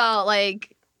knows about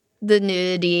like the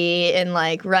nudity and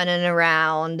like running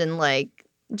around and like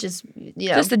just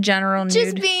just the general nude.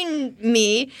 Just being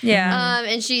me. Yeah.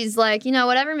 And she's like,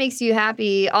 whatever makes you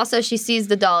happy. Also, she sees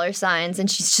the dollar signs and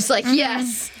she's just like,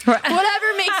 yes,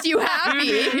 whatever makes you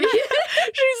happy.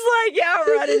 She's like, yeah,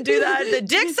 run and do that. The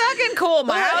dick sucking, cool.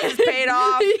 My house is paid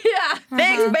off. Yeah.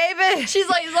 Thanks, baby. She's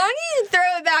like, as long as you throw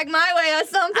it back my way at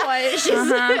some point.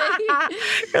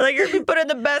 She's You're like, you're going to put in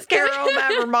the best care home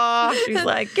ever, Ma. She's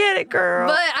like, get it, girl.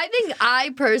 But I think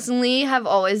I personally have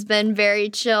always been very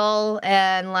chill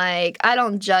and like, I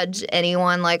don't judge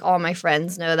anyone. Like, all my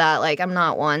friends know that. Like, I'm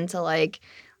not one to like,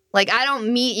 I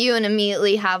don't meet you and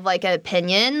immediately have like an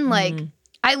opinion. Like,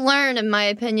 I learn in my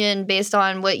opinion based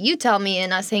on what you tell me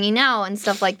and us hanging out and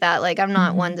stuff like that. Like, I'm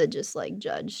not one to just like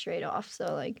judge straight off.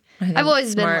 So like, I've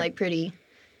always been like pretty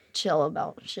chill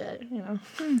about shit,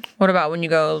 What about when you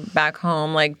go back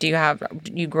home? Like,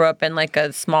 you grew up in like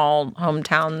a small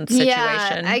hometown situation?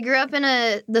 Yeah, I grew up in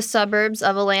the suburbs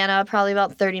of Atlanta, probably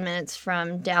about 30 minutes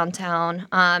from downtown.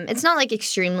 It's not like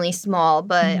extremely small,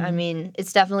 but I mean,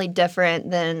 it's definitely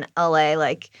different than LA.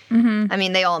 Like, I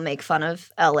mean, they all make fun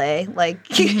of LA. Like,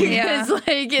 it's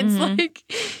like,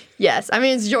 yes, I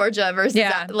mean, it's Georgia versus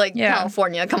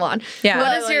California. Come on.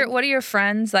 Yeah. What do your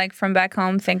friends like from back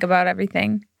home think about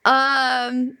everything?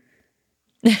 Yeah,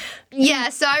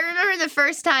 so I remember the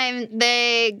first time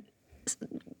they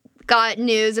got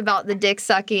news about the dick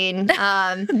sucking. They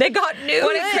got news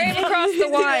when it came across the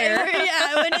wire.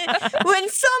 when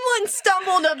someone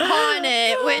stumbled upon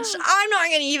it, which I'm not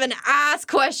going to even ask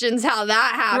questions how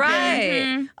that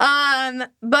happened. Right.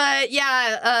 But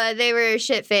yeah, they were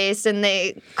shit faced and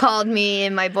they called me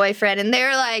and my boyfriend and they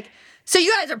were like, so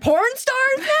you guys are porn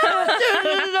stars now?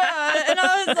 And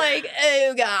I was like,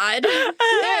 oh, God.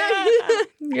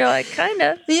 You're like, kind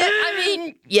of. Yeah, I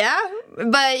mean, yeah.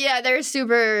 But yeah, they're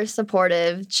super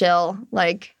supportive, chill.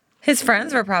 Like, his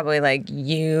friends were probably like,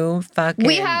 you're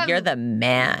the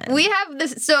man. We have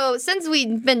this. So since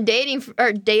we've been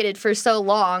dated for so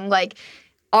long, like,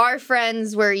 our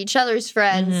friends were each other's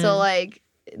friends. So like,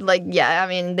 yeah, I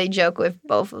mean, they joke with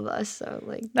both of us, so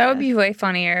like that would be way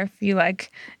funnier if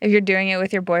you're doing it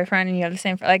with your boyfriend and you have the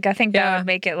same like I think that would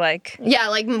make it like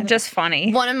just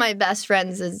funny. One of my best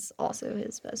friends is also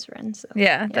his best friend, so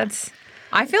that's.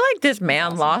 I feel like this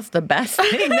man lost the best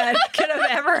thing that could have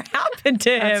ever happened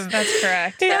to him. That's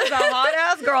correct. He has a hot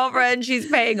ass girlfriend.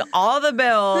 She's paying all the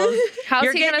bills. How's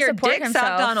You're he getting gonna your support dick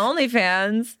himself sucked on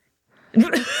OnlyFans.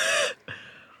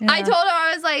 I told him,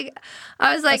 I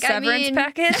was like, a severance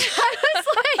package. I was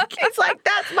like, it's like,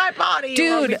 that's my body.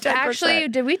 Dude, actually,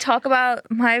 did we talk about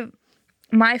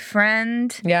my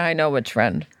friend? Yeah, I know which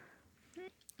friend.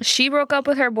 She broke up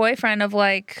with her boyfriend of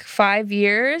like 5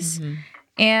 years. Mm-hmm.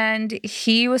 And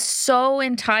he was so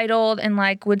entitled and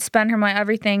like would spend her money,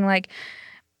 everything, like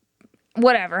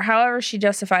whatever, however she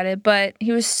justified it. But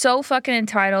he was so fucking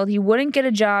entitled. He wouldn't get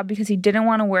a job because he didn't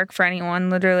want to work for anyone,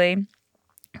 literally.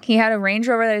 He had a Range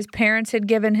Rover that his parents had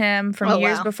given him from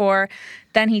years before.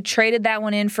 Then he traded that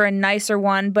one in for a nicer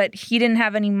one, but he didn't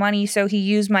have any money, so he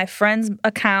used my friend's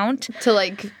account. To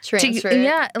like transfer it.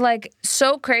 Yeah, like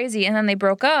so crazy. And then they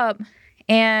broke up,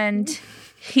 and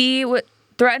he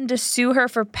threatened to sue her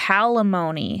for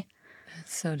palimony.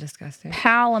 That's so disgusting.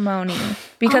 Palimony.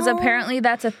 Because apparently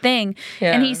that's a thing.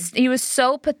 Yeah. And he was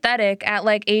so pathetic at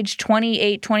like age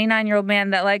 28, 29-year-old man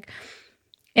that like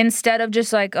instead of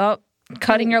just like,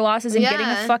 cutting your losses and getting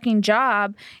a fucking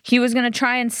job, he was going to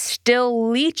try and still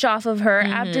leech off of her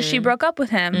after she broke up with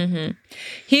him. Mm-hmm.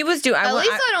 He was doing... At least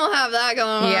I don't have that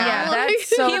going on. Yeah,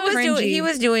 that's so cringy. He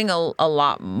was doing a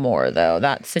lot more, though.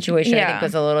 That situation, I think,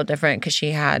 was a little different because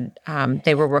she had...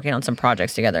 they were working on some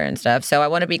projects together and stuff. So I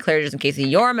want to be clear, just in case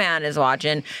your man is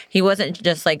watching, he wasn't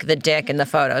just like the dick in the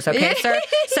photos, okay, sir?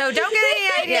 So don't get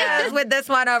any ideas with this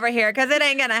one over here because it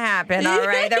ain't going to happen, all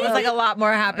right? There was like a lot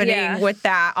more happening with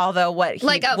that, although what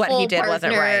he did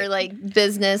wasn't right. Like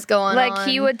business going on. Like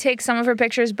he would take some of her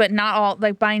pictures, but not all.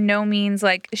 Like by no means.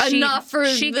 Like enough for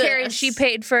she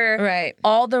paid for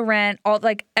all the rent, all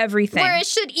like everything. Where it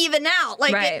should even out.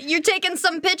 Like you're taking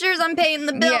some pictures, I'm paying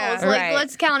the bills. Yeah, like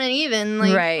let's count it even.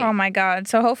 Like, Oh my god.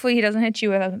 So hopefully he doesn't hit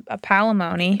you with a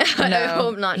palimony. No, I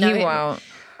hope not. No, he won't.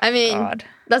 I mean,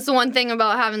 that's the one thing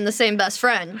about having the same best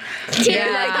friend.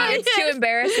 Yeah, like, it's too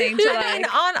embarrassing to like. And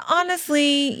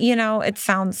honestly, I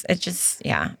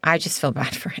just feel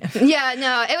bad for him. Yeah,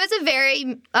 no, it was a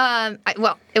very,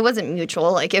 it wasn't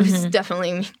mutual. Like, it was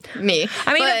definitely me.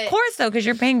 I mean, of course, though, because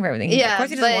you're paying for everything. Yeah, of course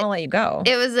he doesn't want to let you go.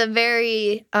 It was a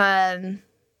very,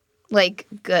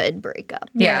 good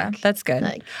breakup. Yeah, like, that's good.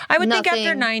 Like, I would think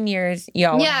after 9 years,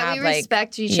 y'all would have, we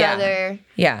respect each other.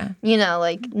 Yeah.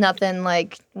 Like, nothing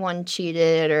like one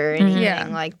cheated or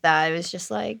anything like that. It was just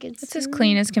like, it's as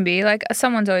clean as can be. Like,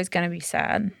 someone's always going to be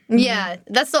sad. Yeah,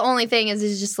 that's the only thing is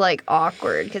it's just like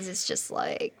awkward because it's just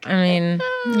like. I mean,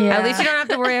 at least you don't have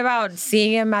to worry about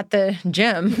seeing him at the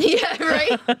gym. Yeah,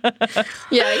 right?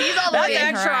 Yeah, he's all the way in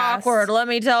That's extra awkward, let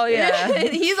me tell you.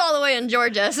 He's all the way in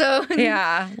Georgia, so.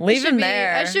 Yeah, leave him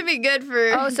there. I should be good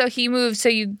for. Oh, so he moved, so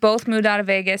you both moved out of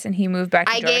Vegas and he moved back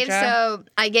to Georgia?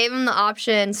 I gave him the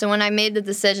option. So when I made the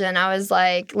decision, I was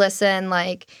like, listen,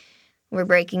 like, we're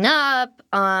breaking up.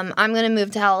 I'm going to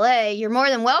move to LA. You're more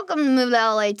than welcome to move to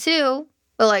LA too.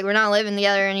 But like, we're not living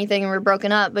together or anything and we're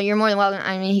broken up, but you're more than welcome.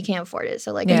 I mean, he can't afford it.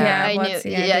 So like, I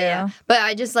knew. Yeah. But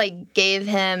I just like gave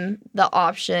him the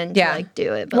option to like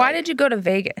do it. But, why did you go to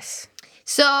Vegas?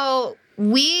 So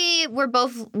we were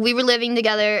living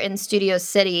together in Studio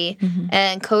City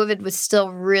and COVID was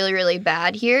still really, really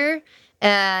bad here.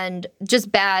 And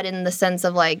just bad in the sense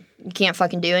of, like, you can't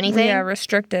fucking do anything. Yeah,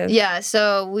 restrictive. Yeah,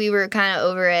 so we were kind of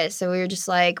over it. So we were just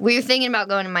like, we were thinking about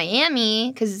going to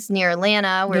Miami because it's near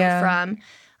Atlanta, where we're from.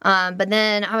 But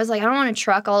then I was like, I don't want to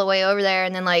truck all the way over there.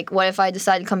 And then, like, what if I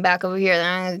decide to come back over here?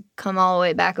 Then I'm going to come all the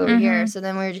way back over here. So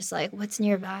then we were just like, what's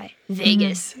nearby?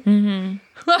 Vegas.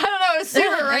 I don't know. It's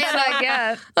super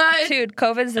random. Dude,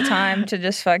 COVID's the time to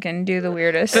just fucking do the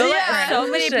weirdest. So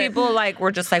many people, like,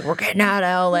 were just like, we're getting out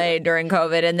of LA during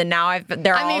COVID. And then now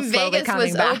they're all slowly Vegas coming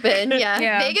was back. Open.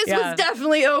 Yeah. Vegas was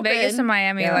definitely open. Vegas and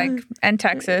Miami, and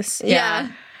Texas. Yeah.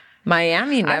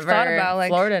 Miami never. I've thought about, like,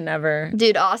 Florida never.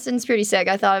 Dude, Austin's pretty sick.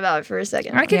 I thought about it for a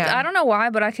second. I don't know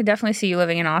why, but I could definitely see you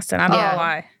living in Austin. I don't know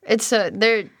why. It's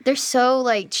they're so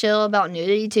like chill about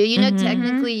nudity too. You know,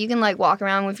 technically you can like walk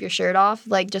around with your shirt off,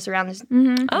 like just around this.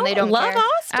 And they don't love care.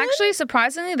 Austin. Actually,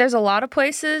 surprisingly, there's a lot of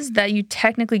places that you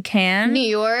technically can. New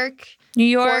York,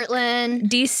 Portland,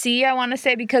 DC. I want to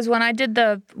say because when I did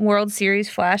the World Series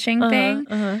flashing thing,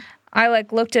 I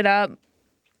like looked it up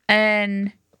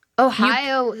and.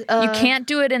 Ohio, you can't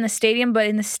do it in the stadium, but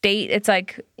in the state, it's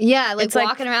like it's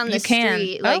walking around the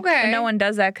street. Like, no one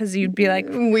does that because you'd be like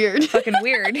weird, fucking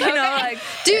weird, you know? Like,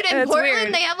 dude, in Portland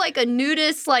weird. they have like a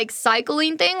nudist like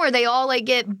cycling thing where they all like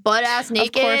get butt ass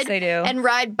naked, of course they do, and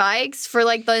ride bikes for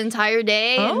like the entire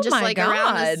day and just like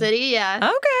around the city. Yeah,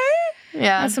 okay.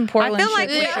 Yeah. That's some Portland I feel like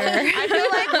shit for sure. I feel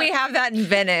like we have that in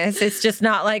Venice. It's just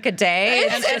not like a day.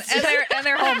 and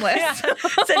they're homeless. Yeah.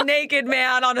 It's a naked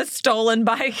man on a stolen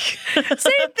bike. Same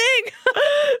thing.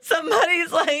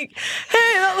 Somebody's like,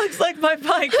 hey, that looks like my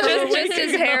bike. Just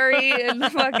as hairy and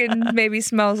fucking maybe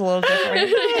smells a little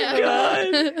different.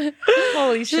 God.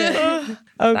 Holy shit. Okay.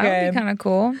 That would be kind of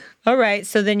cool. All right.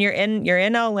 So then you're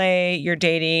in LA, you're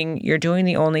dating, you're doing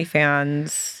the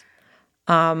OnlyFans.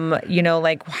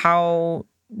 Like how,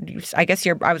 I guess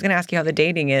I was going to ask you how the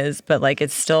dating is, but like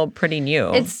it's still pretty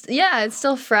new. It's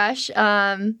still fresh.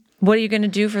 What are you going to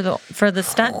do for the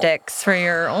stunt dicks for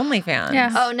your OnlyFans?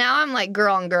 Yeah. Oh, now I'm like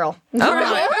girl on girl.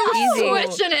 Easy.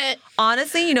 Switching it.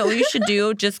 Honestly, you know what you should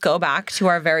do? Just go back to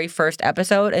our very first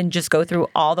episode and just go through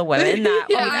all the women that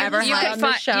we've ever had on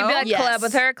the show. You'd be like, collab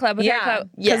with her,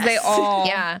 because they all...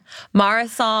 Yeah.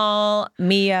 Marisol,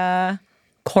 Mia,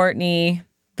 Courtney...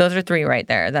 Those are 3 right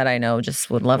there that I know just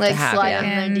would love to have. Slide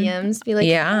in their DMs, be like,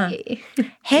 hey.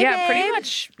 Hey, yeah, pretty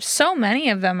much so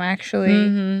many of them, actually.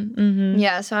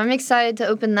 Yeah, so I'm excited to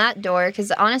open that door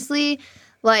because honestly,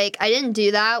 like, I didn't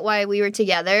do that while we were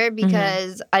together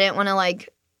because I didn't want to, like,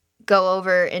 go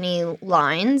over any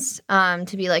lines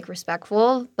to be, like,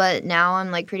 respectful. But now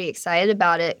I'm, like, pretty excited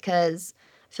about it because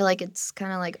I feel like it's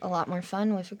kind of, like, a lot more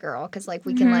fun with a girl because, like,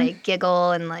 we can, like,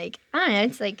 giggle and, like, I don't know,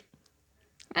 it's, like...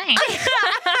 She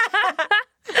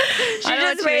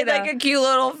just made like a cute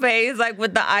little face, like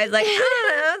with the eyes, like I don't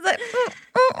know. It's like,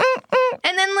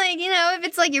 and then like if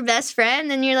it's like your best friend,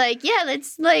 then you're like, yeah,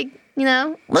 let's like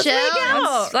let's chill. make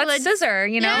out. Let's scissor.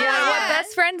 What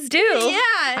best friends do.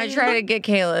 Yeah, I try to get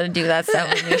Kayla to do that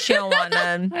stuff with me. She don't want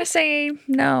none. I say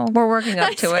no. We're working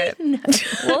up to it. No.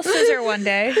 We'll scissor one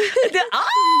day.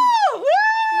 Oh, woo!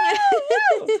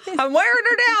 I'm wearing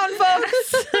her down,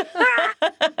 folks.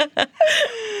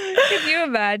 Can you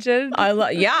imagine?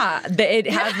 It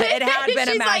had been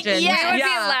She's imagined. like,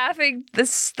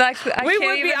 We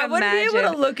would be laughing. I wouldn't be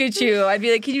able to look at you. I'd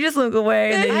be like, can you just look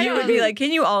away? And then you would be like,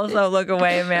 can you also look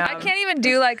away, man? I can't even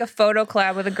do like a photo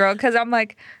collab with a girl because I'm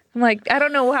like, I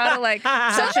don't know how to like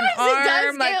touch an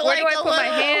arm. Like, where do I put my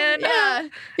hand? Yeah,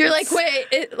 you're like,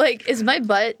 wait, is my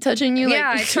butt touching you?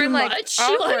 Yeah, like, I turn like much?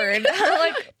 awkward.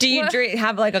 Like, do you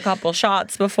have like a couple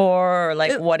shots before, or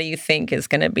like what do you think is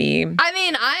gonna be? I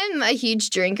mean, I'm a huge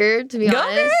drinker, to be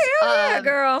honest. Yeah,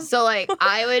 girl. So like,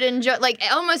 I would enjoy like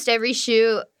almost every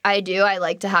shoot I do. I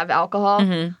like to have alcohol,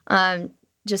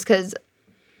 just because.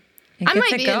 I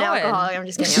might be an alcoholic. I'm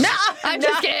just kidding. I'm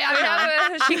just kidding.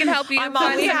 She can help you find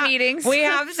some meetings. We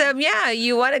have some. Yeah,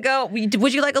 you want to go?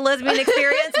 Would you like a lesbian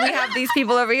experience? We have these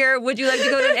people over here. Would you like to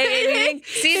go to an AA meeting?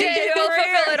 CJ will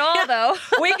fulfill it all, though.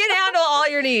 We can handle all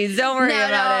your needs. Don't worry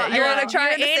about it. You want to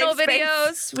try anal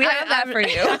videos? We have that for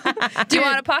you. Do you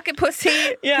want a pocket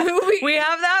pussy? Yeah, we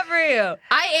have that for you.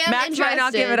 I am Max interested. might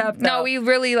not give it up, though. No, we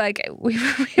really we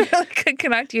really could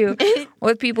connect you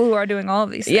with people who are doing all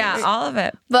of these things. Yeah, all of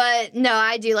it. But no,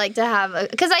 I do like to have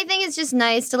because I think it's just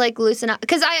nice to like loosen up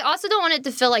because I also don't want it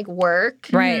to feel like work.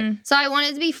 Right. So I want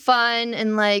it to be fun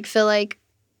and like feel like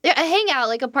a hangout,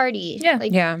 like a party. Yeah.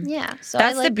 Like, yeah. So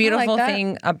that's the beautiful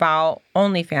thing about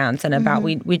OnlyFans and about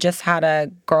we just had a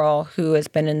girl who has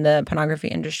been in the pornography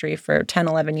industry for 10,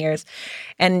 11 years.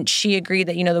 And she agreed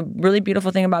that, the really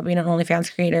beautiful thing about being an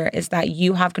OnlyFans creator is that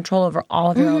you have control over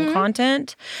all of your own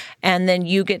content. And then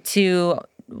you get to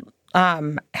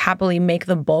happily make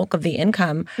the bulk of the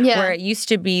income where it used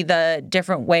to be the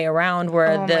different way around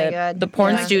where the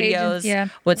porn studios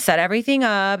would set everything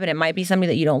up and it might be somebody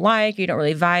that you don't like, you don't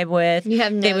really vibe with. You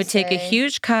have no They would say. take a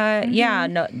huge cut. Yeah,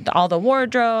 no, all the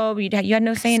wardrobe, you had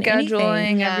no say in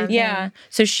anything. Everything. Yeah.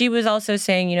 So she was also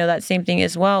saying, that same thing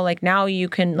as well. Like now you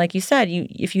can, like you said,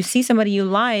 if you see somebody you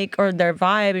like or their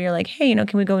vibe and you're like, hey,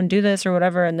 can we go and do this or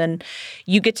whatever? And then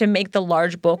you get to make the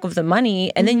large bulk of the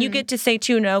money. And then you get to say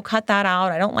too, no, cut that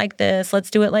out. I don't like this.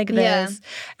 Let's do it like this.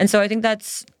 And so I think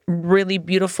that's really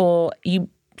beautiful.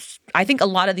 I think a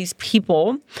lot of these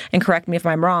people, and correct me if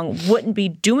I'm wrong, wouldn't be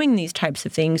doing these types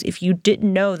of things if you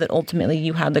didn't know that ultimately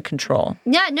you had the control.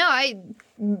 Yeah, no,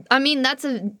 I mean, that's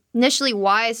initially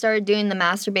why I started doing the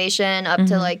masturbation up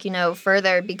to like,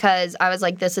 further because I was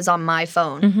like, this is on my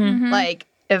phone. Like,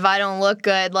 if I don't look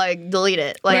good, like, delete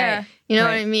it. Like, you know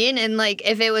what I mean? And like,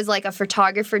 if it was like a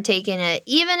photographer taking it,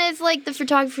 even if like the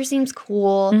photographer seems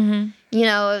cool, like. You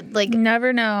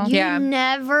never know. You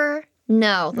never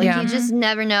know. Like, you just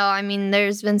never know. I mean,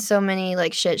 there's been so many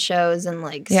like shit shows and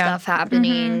like stuff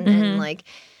happening and like.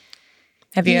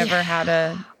 Have you ever had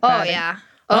a. Oh, yeah.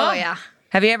 Oh, yeah.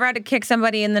 Have you ever had to kick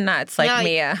somebody in the nuts like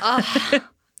Mia?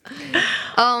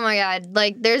 Oh my God.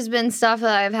 Like, there's been stuff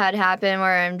that I've had happen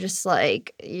where I'm just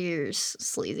like, you're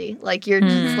sleazy. Like, you're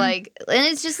just like, and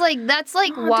it's just like, that's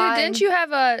like, why. Dude, didn't you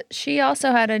have she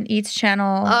also had an Eats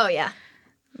channel. Oh, yeah.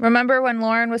 Remember when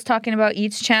Lauren was talking about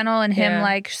Eats channel and him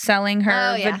like selling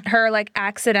her her like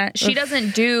accident? She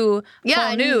doesn't do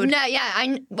full nude. No, yeah. I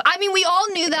mean, we all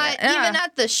knew that even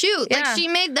at the shoot. Like she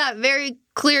made that very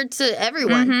clear to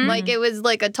everyone. Like it was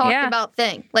like a talked about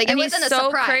thing. Like and it wasn't a so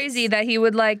surprise. Crazy that he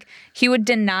would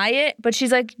deny it, but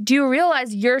she's like, "Do you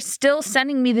realize you're still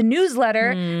sending me the newsletter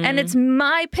and it's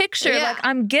my picture? Like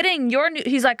I'm getting your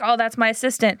He's like, "Oh, that's my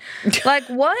assistant." Like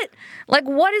what? Like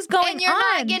what is going on? And you're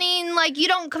not getting like you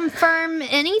don't confirm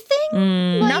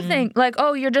anything? Nothing. Like,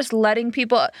 oh, you're just letting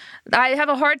people. I have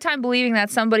a hard time believing that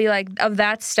somebody like of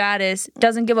that status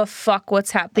doesn't give a fuck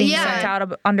what's happening sent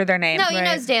out under their name. No, he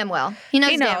knows damn well. He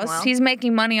knows damn well. He's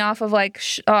making money off of like,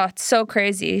 it's so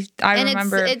crazy. I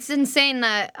remember. It's insane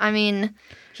that, I mean,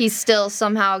 he's still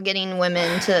somehow getting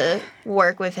women to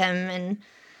work with him and.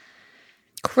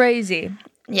 Crazy.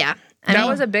 Yeah. That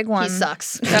was a big one. He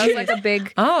sucks. That was like a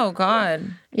big. Oh, God.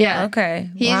 Yeah.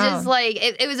 Okay. He's just like,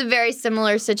 it was a very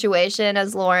similar situation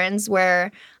as Lauren's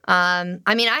where,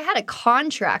 I mean, I had a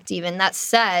contract even that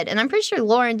said, and I'm pretty sure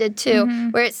Lauren did too,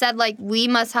 where it said like, we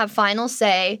must have final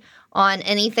say on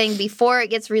anything before it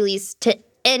gets released to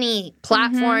any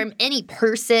platform, any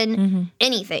person,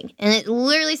 anything. And it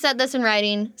literally said this in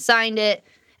writing, signed it.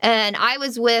 And I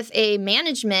was with a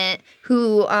management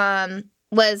who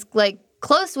was like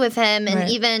close with him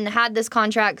and even had this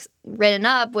contract written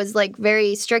up, was like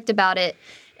very strict about it.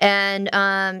 And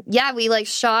we like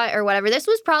shot or whatever. This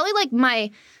was probably like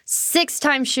my 6th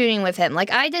time shooting with him.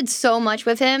 Like I did so much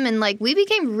with him and like we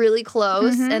became really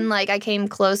close and like I came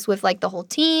close with like the whole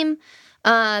team.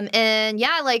 And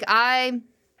yeah, like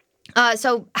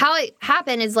so how it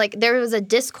happened is like there was a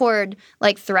Discord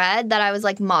like thread that I was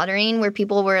like monitoring where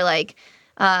people were like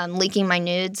leaking my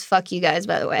nudes. Fuck you guys,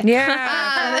 by the way.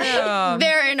 Yeah.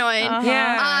 Very annoying.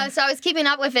 So I was keeping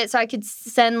up with it so I could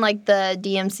send like the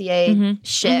DMCA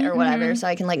shit or whatever so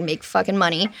I can like make fucking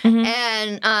money.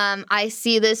 And I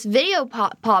see this video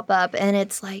pop up and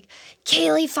it's like,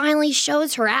 Kaylee finally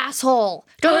shows her asshole.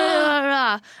 And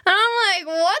I'm like,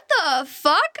 what the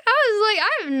fuck? I was like,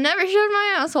 I've never showed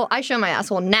my asshole. I show my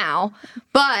asshole now,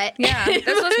 but this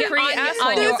was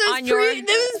pre-asshole. This was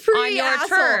pre-asshole. On your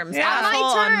terms.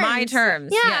 On my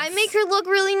terms. Yeah, I make her look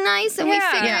really nice and we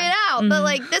figure it out. But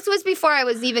like, this was before I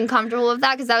was even comfortable with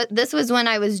that because this was when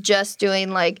I was just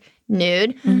doing like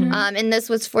nude. And this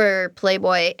was for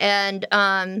Playboy. And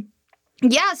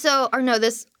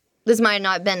this might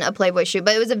not have been a Playboy shoot,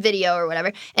 but it was a video or whatever.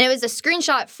 And it was a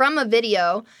screenshot from a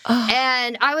video.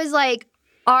 And I was like,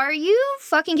 are you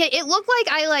fucking kidding? It looked like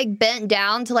I like bent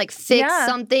down to like fix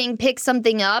something, pick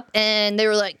something up. And they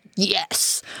were like,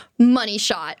 yes, money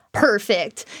shot.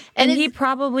 Perfect. And he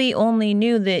probably only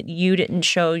knew that you didn't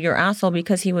show your asshole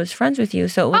because he was friends with you.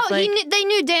 So it was they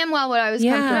knew damn well what I was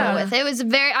comfortable with. It was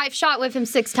I've shot with him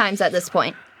 6 times at this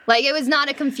point. Like, it was not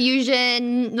a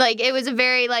confusion. Like, it was a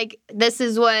very, like, this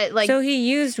is what, like... So he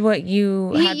used what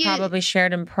you had probably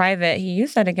shared in private. He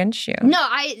used that against you. No,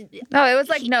 it was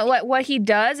like, what he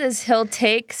does is he'll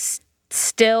take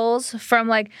stills from,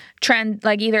 like,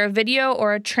 either a video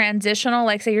or a transitional,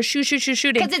 like, say you're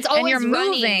shooting. Because it's always and you're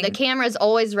running. Moving. The camera's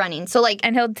always running. So, like...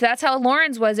 And that's how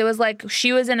Lauren's was. It was like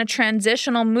she was in a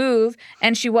transitional move,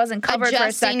 and she wasn't covered for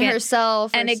a second.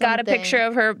 Herself and it got a picture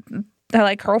of her...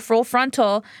 like her full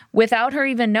frontal without her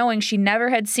even knowing. She never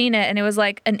had seen it, and it was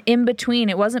like an in-between.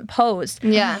 It wasn't posed.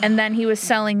 Yeah. And then he was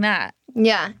selling that.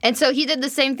 Yeah. And so he did the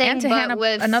same thing, and to but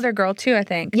with... another girl, too, I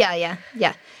think. Yeah.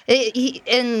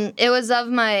 It was of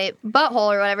my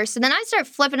butthole or whatever. So then I start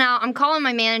flipping out. I'm calling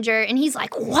my manager, and he's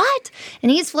like, what?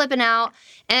 And he's flipping out.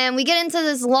 And we get into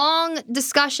this long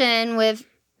discussion with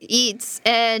Eats,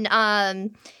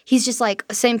 and he's just like,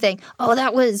 same thing. Oh,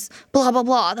 that was blah, blah,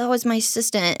 blah. That was my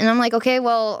assistant. And I'm like, okay,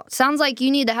 well, sounds like you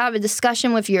need to have a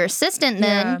discussion with your assistant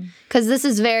then, because this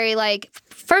is very, like,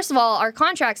 first of all, our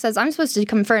contract says I'm supposed to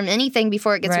confirm anything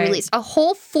before it gets released. A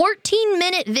whole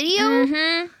 14-minute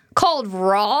video called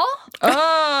Raw?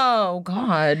 Oh,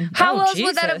 God. How else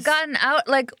would that have gotten out?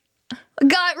 Like,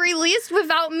 got released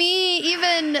without me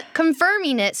even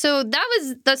confirming it. So that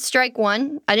was the strike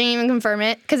one. I didn't even confirm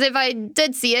it. Because if I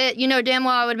did see it, you know damn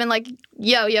well I would have been like,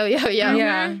 yo.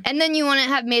 Yeah. And then you wouldn't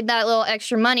have made that little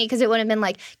extra money because it would have been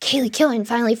like, Kaylee Killen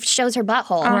finally shows her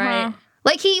butthole. Right.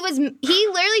 Like, he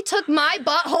literally took my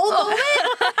butthole moment.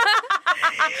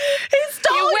 He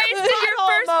stole you wasted your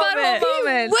first butthole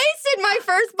moment. He wasted my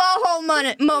first butthole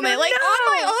moment. Like, on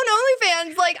my own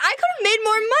OnlyFans, like, I could have made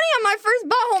more money on my first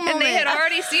butthole moment. And they had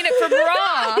already seen it from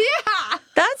Raw. Yeah.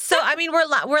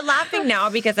 mean, we're laughing now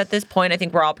because at this point, I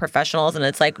think we're all professionals, and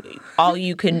it's like all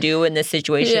you can do in this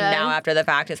situation now after the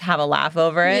fact is have a laugh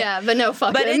over it. Yeah, but no,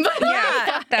 fuck him.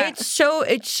 It's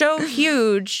so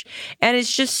huge, and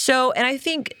it's just so. And I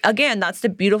think again, that's the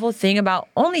beautiful thing about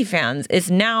OnlyFans is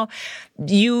now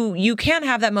you can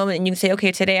have that moment and you can say,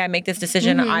 okay, today I make this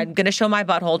decision. I'm gonna show my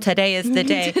butthole. Today is the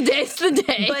day. Today's the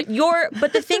day.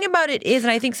 But the thing about it is,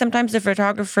 and I think sometimes the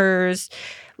photographers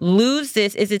lose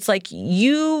this, is it's like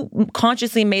you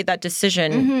consciously made that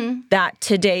decision that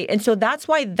today. And so that's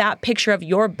why that picture of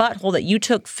your butthole that you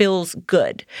took feels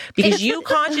good. Because you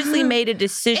consciously made a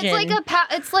decision.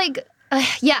 It's like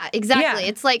yeah, exactly. Yeah.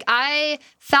 It's like I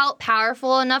felt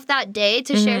powerful enough that day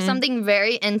to share something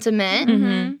very intimate.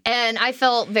 And I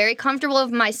felt very comfortable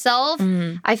with myself.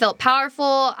 I felt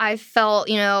powerful. I felt,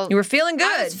 you were feeling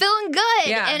good. I was feeling good.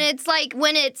 Yeah. And it's like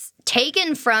when it's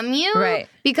taken from you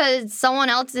because someone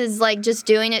else is like just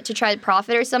doing it to try to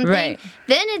profit or something,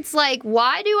 then it's like,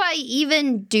 why do I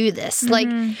even do this? Like,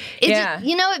 just,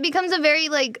 it becomes a very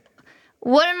like,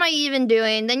 what am I even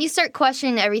doing? Then you start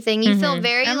questioning everything. You feel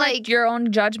very and like your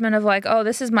own judgment of like, oh,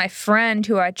 this is my friend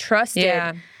who I trusted.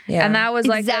 Yeah. Yeah. And that was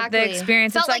like the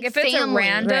experience. It's like if it's a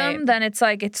random, then it's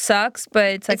like it sucks, but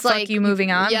it's like fuck you,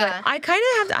 moving on. Yeah. But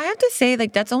I have to say,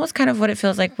 like, that's almost kind of what it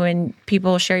feels like when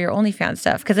people share your OnlyFans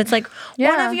stuff. Because it's like,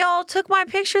 one of y'all took my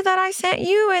picture that I sent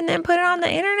you and then put it on the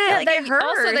internet. Yeah, like, it hurts.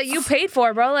 Also that you paid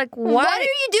for, bro. Like, what are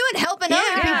you doing helping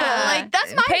other people? Like,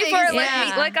 that's my pay for it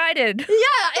like I did. Yeah,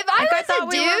 if I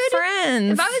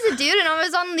was a dude and I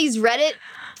was on these Reddit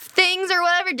things or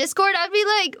whatever, Discord, I'd be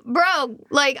like, bro,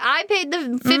 like, I paid the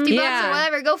 $50 or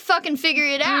whatever, go fucking figure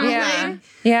it out.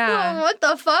 Oh, what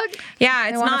the fuck? Yeah,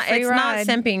 it's not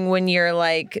simping when you're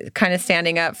like kind of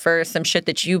standing up for some shit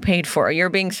that you paid for. You're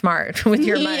being smart with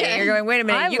your money. You're going, wait a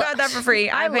minute, you got that for free.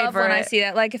 I paid love for when it. I see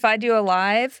that. Like if I do a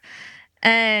live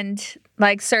and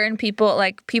like certain people,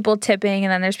 like people tipping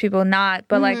and then there's people not.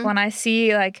 But like when I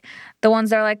see like the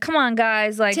ones that are like, come on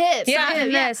guys, like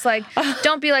this, like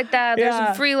don't be like that. There's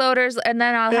some freeloaders. And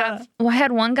then I'll have, I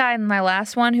had one guy in my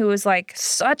last one who was like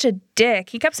such a dick.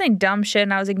 He kept saying dumb shit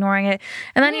and I was ignoring it.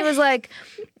 And then he was like,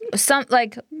 let's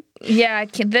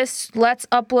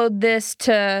upload this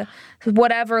to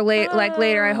whatever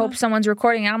later. I hope someone's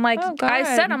recording. And I'm like,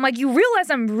 I'm like, you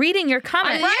realize I'm reading your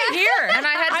comment. I'm right here. And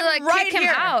I had to like kick him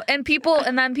out. And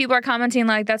people are commenting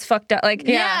like, that's fucked up. Like,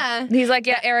 he's like,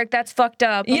 yeah, Eric, that's fucked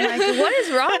up. I'm like, what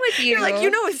is wrong with you? You're like,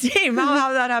 you know his name. How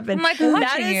did that happen? I'm like,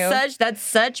 watching you. That's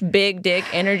such big dick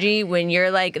energy when you're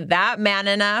like that man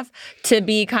enough to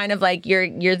be kind of like,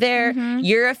 you're there,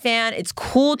 you're a fan. It's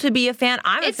cool to be a fan.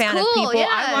 I'm a fan of people. Yeah.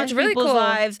 I watch people's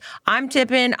lives. I'm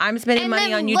tipping. I'm spending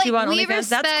money on YouTube on OnlyFans.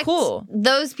 That's cool.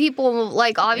 Those people,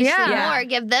 like, obviously more,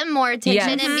 give them more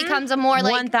attention. It becomes a more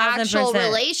like 1000%. Actual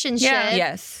relationship.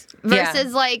 Yes.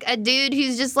 Versus like a dude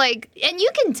who's just like, and you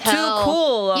can tell. Too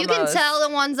cool. Almost. You can tell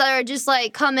the ones that are just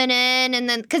like coming in and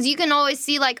then, because you can always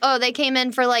see like, oh, they came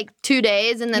in for like 2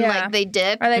 days and then like they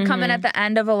dip. Or they come in at the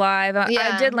end of a live.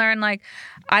 I did learn like,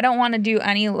 I don't want to do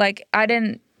any like,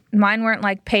 mine weren't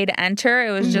like pay to enter.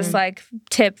 It was just like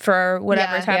tip for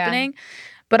whatever's happening.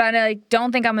 But I like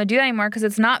don't think I'm gonna do that anymore because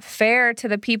it's not fair to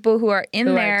the people who are in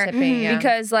there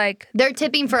because like they're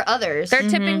tipping for others. They're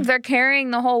tipping, they're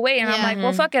carrying the whole weight, and I'm like,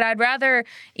 well, fuck it. I'd rather,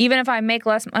 even if I make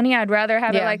less money, I'd rather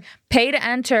have it like pay to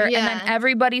enter, and then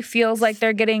everybody feels like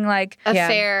they're getting like a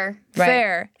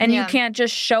fair, and you can't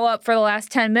just show up for the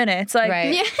last 10 minutes. Like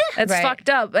it's fucked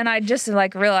up, and I just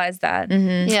like realized that.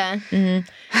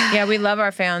 Yeah, we love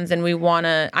our fans, and we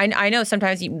wanna. I know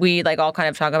sometimes we like all kind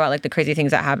of talk about like the crazy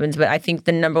things that happens, but I think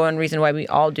the number one reason why we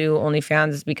all do OnlyFans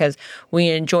is because we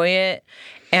enjoy it.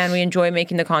 And we enjoy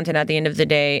making the content at the end of the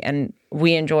day, and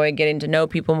we enjoy getting to know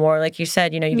people more. Like you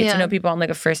said, you get to know people on like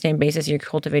a first name basis. You're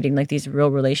cultivating like these real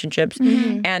relationships,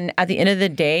 and at the end of the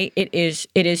day, it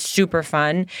is super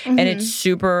fun and it's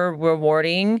super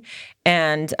rewarding.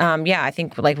 And I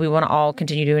think like we want to all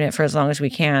continue doing it for as long as we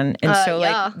can. And so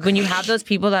like when you have those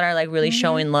people that are like really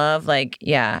showing love, like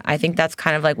I think that's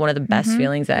kind of like one of the best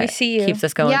feelings that keeps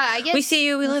us going. Yeah, we see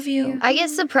you, we love you. I get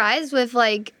surprised with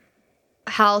like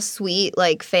how sweet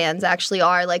like fans actually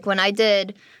are. Like when I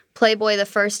did Playboy the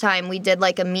first time, we did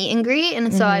like a meet and greet,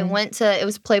 and so I went to, it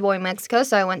was Playboy Mexico,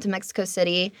 so I went to Mexico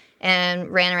City and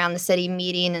ran around the city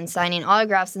meeting and signing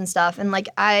autographs and stuff. And like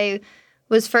I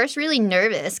was first really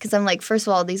nervous because I'm like, first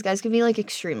of all, these guys could be like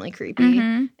extremely creepy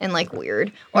and like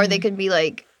weird, or they could be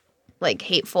like like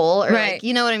hateful or like,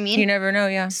 you know what I mean? You never know,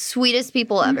 yeah. Sweetest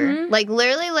people ever. Like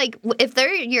literally, like if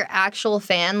they're your actual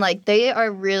fan, like they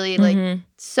are really like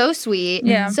so sweet,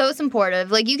 so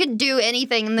supportive. Like you could do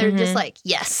anything and they're just like,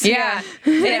 yes. Yeah.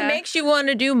 And it makes you want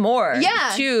to do more.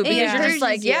 Yeah. Too. Because you're just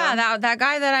like, that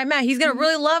guy that I met, he's going to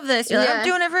really love this. You're like, I'm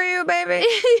doing it for you, baby.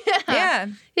 Yeah.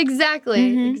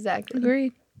 Exactly. Exactly.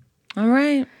 Agreed. All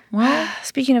right. Well,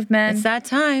 speaking of men, it's that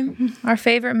time. Our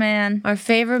favorite man. Our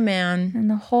favorite man. In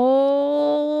the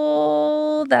whole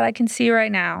that I can see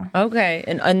right now. Okay.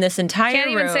 And this entire Can't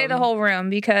even say the whole room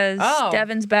because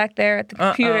Devin's back there at the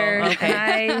computer. Okay. And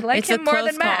I like him more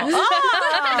than Matt.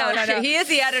 No. He is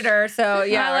the editor, so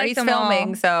yeah, he's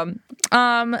filming. So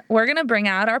we're going to bring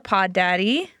out our pod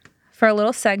daddy for a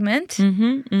little segment.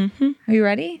 Are you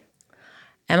ready?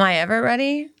 Am I ever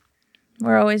ready?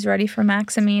 We're always ready for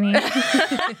Maximini.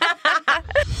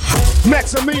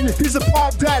 Maximini, he's a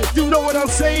pod daddy. You know what I'm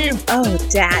saying? Oh,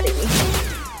 daddy.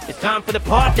 It's time for the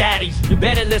pod daddies. You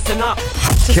better listen up.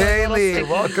 Kaylee,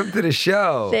 welcome to the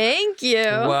show. Thank you.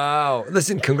 Wow.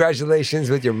 Listen, congratulations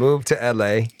with your move to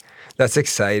LA. That's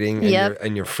exciting.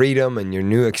 And your freedom and your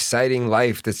new exciting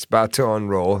life that's about to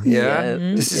unroll. Yeah.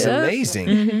 This is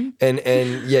amazing.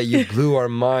 And you blew our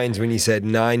minds when you said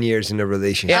 9 years in a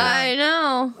relationship. I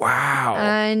know. Wow.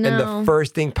 I know. And the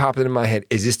first thing popped into my head,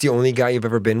 is this the only guy you've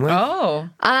ever been with? Oh.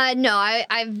 No, I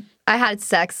had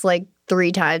sex like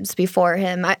 3 times before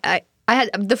him. I had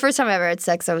the first time I ever had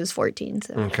sex. I was 14.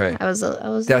 So okay, I was.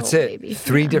 That's it. Baby.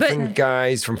 3 different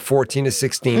guys from 14 to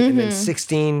 16, and then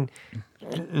 16,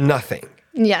 nothing.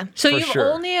 Yeah. So you've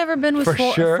only ever been with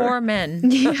 4 men.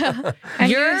 Yeah.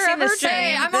 And you're a virgin.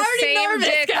 I'm already nervous,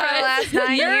 dick for the last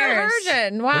 9 You're years. a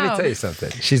virgin. Wow. Let me tell you something.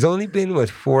 She's only been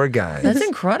with 4 guys. That's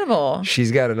incredible.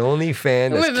 She's got an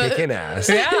OnlyFans that's kicking ass.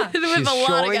 Yeah. She's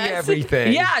showing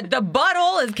everything. Yeah, the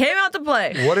butthole came out to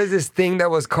play. What is this thing that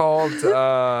was called?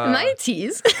 Am I a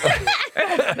tease?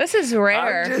 This is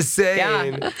rare. I'm just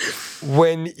saying,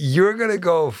 when you're going to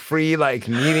go free, like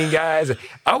meeting guys,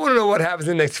 I want to know what happens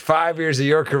in the next 5 years of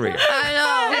your career. I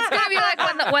know. It's gonna be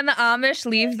like when the Amish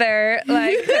leave their home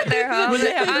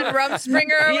on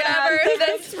Rumspringer or whatever.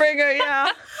 Rumspringer, yeah.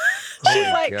 She's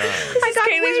like, I got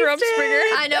Kaylee's Rumspringer.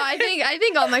 I know. I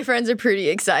think all my friends are pretty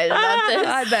excited about this.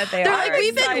 I bet they They're are. like,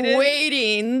 we've been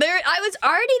waiting. I was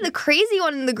already the crazy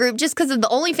one in the group just because of the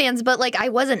OnlyFans, but like I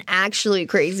wasn't actually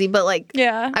crazy, but like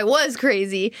I was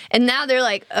crazy. And now they're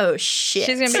like, oh shit.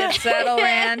 She's gonna be at Saddle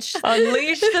Ranch.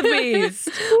 Unleash the beast.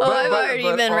 I've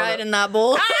already been riding that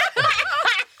bull.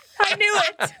 I knew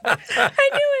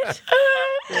it.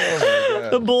 Oh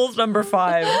the bull's number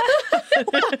 5.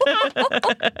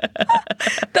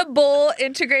 The bull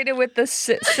integrated with the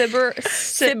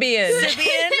Sibian.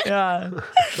 Yeah.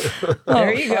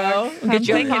 There you go. Get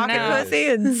you a pocket pussy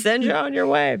and send you on your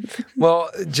way.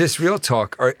 Well, just real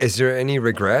talk. Is there any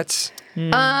regrets?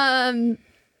 No.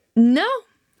 No.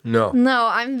 No,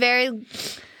 I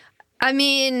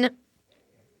mean,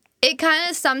 it kind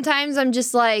of sometimes I'm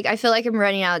just like, I feel like I'm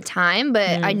running out of time,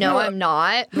 but I know I'm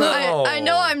not. No. I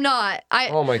know I'm not.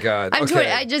 Oh my God. I'm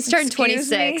okay. I just turned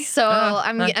 26, so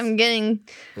I'm getting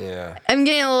I'm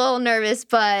getting a little nervous,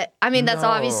 but I mean that's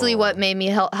obviously what made me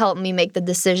help me make the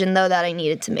decision though that I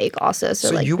needed to make also.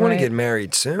 So like, you want to get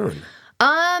married soon?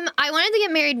 I wanted to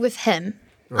get married with him.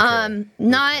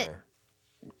 Not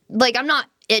like I'm not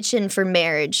itching for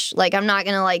marriage. Like I'm not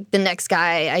gonna like the next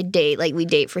guy I date, like we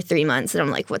date for 3 months and I'm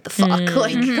like, what the fuck?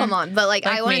 Like come on. But like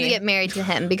I wanted to get married to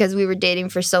him because we were dating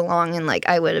for so long and like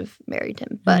I would have married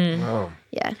him. But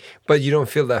yeah. But you don't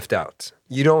feel left out.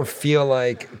 You don't feel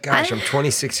like, gosh, I'm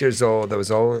 26 years old. I was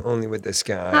only with this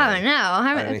guy. I don't know. I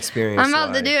had an experience. I'm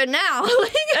about to do it now.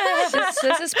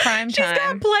 This is prime time. She's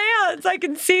got plans. I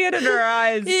can see it in her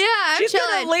eyes. Yeah, she's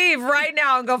gonna leave right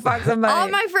now and go fuck somebody. All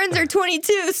my friends are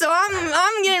 22, so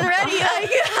I'm getting ready.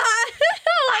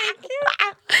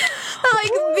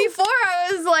 Like before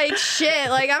I was like, shit,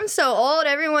 like I'm so old,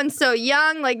 everyone's so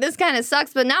young, like this kind of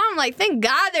sucks. But now I'm like, thank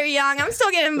God they're young. I'm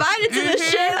still getting invited to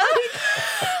this shit.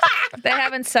 They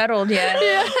haven't settled yet.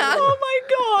 Yeah. Oh my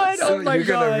God. So you're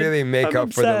going to really make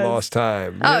up for the lost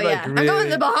time. You're yeah. Really... I'm going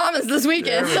to the Bahamas this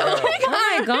weekend. So oh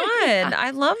my God.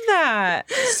 I love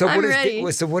that. So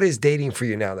what is dating for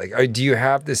you now? Like, do you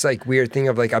have this like weird thing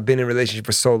of like, I've been in a relationship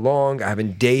for so long, I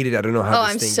haven't dated, I don't know how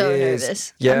this thing is. I'm so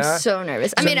nervous. Yeah? I'm so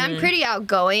nervous. I mean, I'm pretty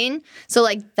outgoing. So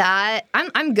like that,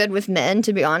 I'm good with men,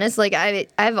 to be honest. Like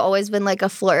I've always been like a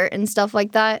flirt and stuff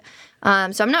like that.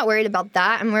 So I'm not worried about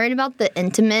that. I'm worried about the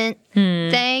intimate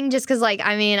thing, just because, like,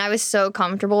 I mean, I was so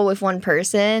comfortable with one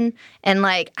person, and,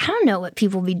 like, I don't know what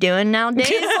people be doing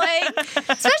nowadays, like,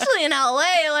 especially in LA.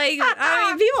 Like, I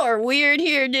mean, people are weird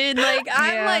here, dude. Like,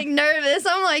 I'm, like, nervous.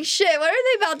 I'm like, shit, what are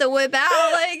they about to whip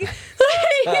out? Like,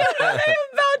 what are they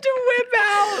about to whip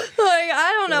out? Like,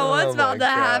 I don't know what's about to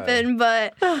happen,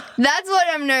 but that's what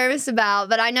I'm nervous about.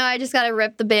 But I know I just got to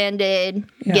rip the Band-Aid,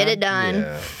 get it done.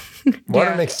 Yeah. What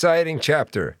an exciting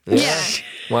chapter. Yeah.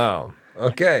 Wow.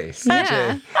 Okay.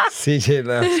 CJ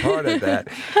laughs hard at that.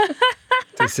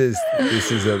 This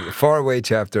is a faraway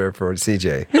chapter for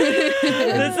CJ.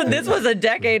 This was a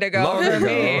decade ago Long for ago.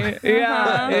 me.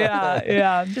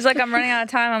 Yeah. She's like, I'm running out of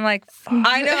time. I'm like,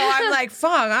 I know. I'm like,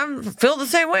 fuck. I feel the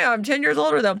same way. I'm 10 years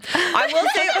older though.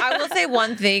 I will say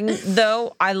one thing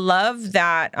though. I love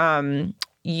that.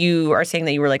 You are saying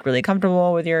that you were like really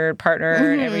comfortable with your partner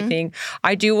and everything.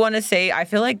 I do want to say, I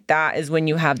feel like that is when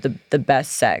you have the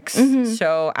best sex.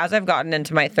 So as I've gotten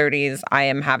into my 30s, I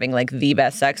am having like the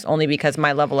best sex only because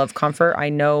my level of comfort, I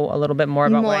know a little bit more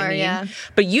about what I need. Yeah.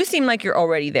 But you seem like you're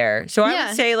already there. So I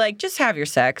would say like, just have your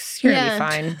sex. You're going to be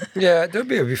fine. Yeah, there'll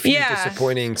be a few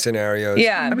disappointing scenarios.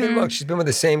 Yeah. I mean, look, she's been with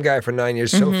the same guy for 9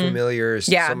 years, so familiar,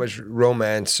 so much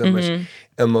romance, so much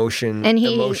emotion, And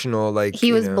emotional, like,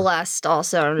 he was blessed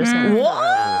also. I'm just saying.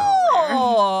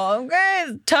 Whoa! Okay,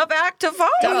 tough act to follow.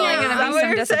 definitely Is going that to be what some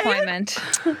you're saying? disappointment.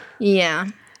 Yeah.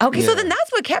 Okay, so then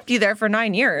that's what kept you there for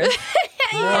 9 years.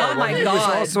 Oh my He God. was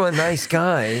also a nice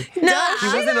guy. No, He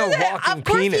wasn't a walking of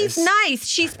course penis. he's nice.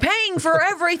 She's paying for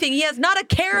everything. He has not a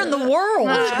care in the world.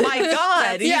 My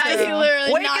God. Yeah, He's he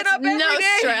literally waking not, up every no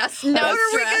day. stress. No what are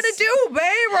we stress. gonna do,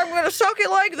 babe? I'm gonna suck it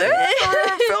like this,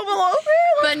 or film it like this?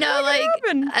 But no,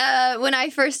 like when I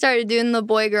first started doing the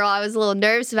boy girl, I was a little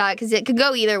nervous about it because it could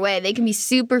go either way. They can be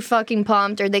super fucking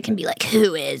pumped, or they can be like,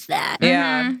 "Who is that?"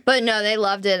 Yeah. But no, they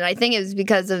loved it, and I think it was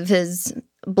because of his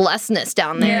blessedness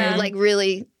down there. Yeah. It, like,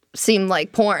 really seemed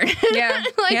like porn. Yeah.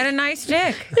 He had a nice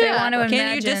dick. They want to imagine.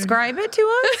 Can you describe it to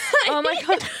us? Oh my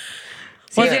God.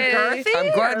 Was CJ, it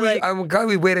girthy? I'm glad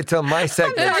we waited till my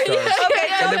segment starts. Okay,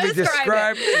 And then we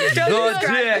describe the dick.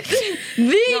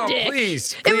 No, dick.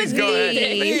 please was go the ahead.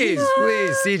 dick.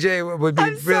 Please. CJ would be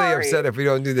really sorry. upset if we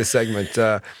don't do this segment.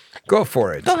 Go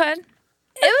for it. Go ahead.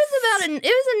 It was a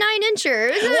 9-incher.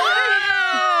 It was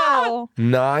Wow.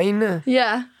 9?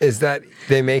 Yeah. Is that,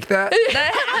 they make that?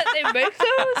 They make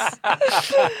those?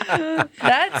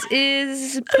 That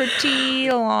is pretty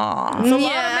long. It's a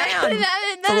lot of man.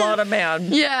 It's a lot of man.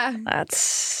 Yeah.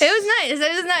 That's. It was nice.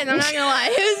 It was nice. I'm not gonna lie.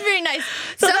 It was very nice.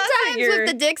 So that's Sometimes what you're- with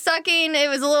the dick sucking, it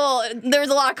was there was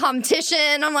a lot of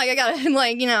competition. I'm like, I gotta,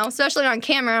 like, you know, especially on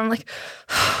camera. I'm like,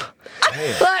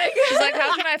 like, She's like,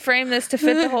 how can I frame this to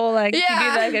fit the whole, like, you do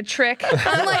like a trick?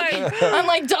 I'm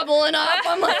like doubling up.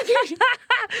 I'm like,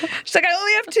 She's like, I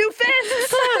only have 2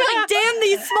 fists. Like, damn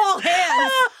these small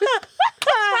hands.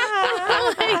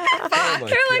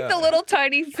 They're like the little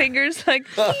tiny fingers, like,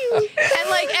 and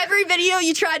like every video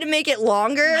you try to make it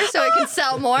longer so it can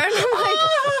sell more. And I'm like,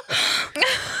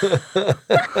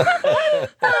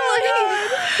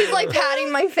 he's like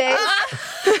patting my face.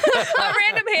 a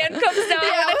random hand comes down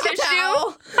with a tissue.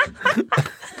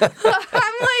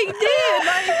 I'm like, dude,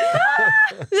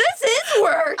 like, this is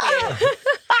work.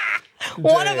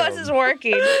 One of us is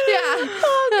working. Yeah.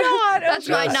 Oh, God. That's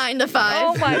my 9 to 5.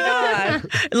 Oh my God.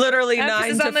 Literally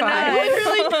Emphasis 9 on to the 5. nine.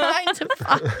 Literally 9 to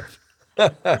 5.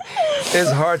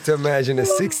 It's hard to imagine a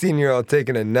 16-year-old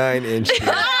taking a 9-inch dick.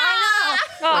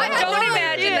 Oh, had don't no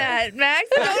imagine idea. that, Max.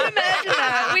 Don't imagine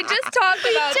that. We just talked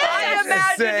about I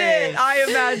that.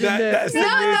 imagined it. That's the No,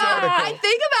 news I article.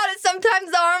 think about it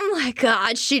sometimes, though. I'm like,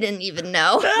 God, she didn't even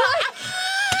know.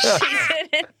 She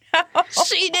didn't know.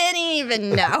 She didn't even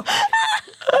know.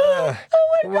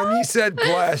 When you said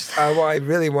blessed, I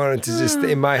really wanted to just,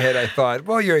 in my head, I thought,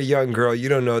 well, you're a young girl. You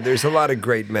don't know. There's a lot of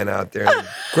great men out there,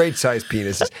 great sized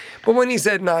penises. But when you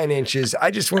said 9 inches, I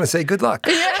just want to say good luck.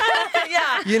 Yeah.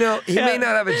 You know, he may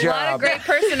not have a A lot of job. great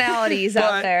personalities out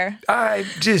but there. I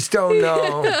just don't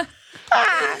know.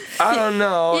 I don't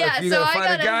know Yeah, if you're so going to I find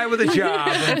a gotta- guy with a job.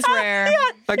 It's rare.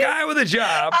 A guy with a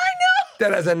job.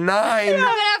 That has a 9. I'm going to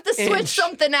have to switch inch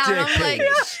something out. dick I'm like,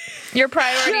 penis. Your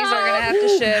priorities are going to have to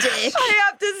shift. dick. I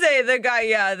have to say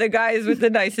the guys with the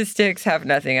nicest dicks have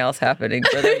nothing else happening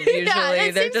for them. Usually,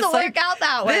 it they're seems just to work out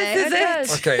that way. This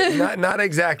is it. Okay, not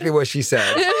exactly what she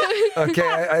said. Okay,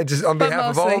 I just on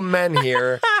behalf of all men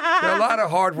here, there are a lot of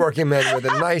hardworking men with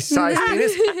a nice sized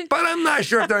penis, but I'm not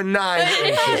sure if they're 9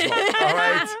 inches long. All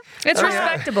right. It's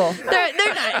respectable. They're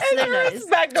nice. They're nice.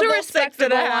 It's a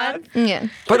respectable one. Yeah.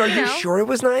 But are you sure it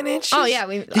was 9 inches? Oh yeah.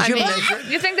 Did you measure it?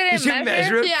 You think they Did you didn't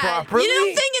measure it Yeah. properly? You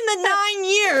don't think in the 9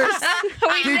 years?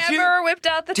 We never whipped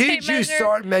out the tape Did you measure.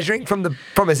 start measuring from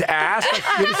his ass?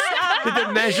 Like, did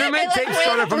the measurement It, like, tape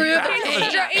started from went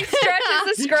that? He stretches the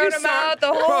Did you scrotum start out the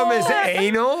whole from his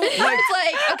anal? Like, It's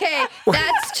like, okay,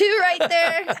 that's 2 right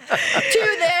there,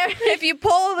 2 there. If you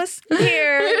pull this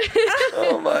here,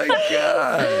 oh my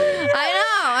god!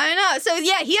 I know. So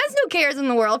yeah, he has no cares in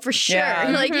the world for sure. Yeah.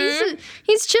 Like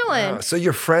he's chilling. Oh, so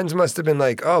your friends must have been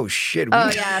like, "Oh shit!" Oh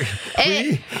yeah,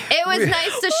 it was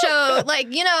nice to show, like,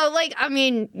 I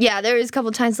mean, yeah, there was a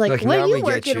couple times like, Like, what now are you we get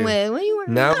working you. with? What are you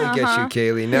working Now with? we get you,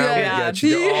 Kaylee. Now we get you.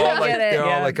 They're all like, Get it. they're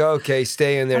all like, okay,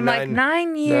 stay in there. I'm like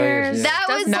 9 years. years. That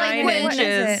was Doesn't like 9 when,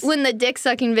 inches. when the dick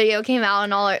sucking video came out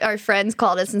and all our friends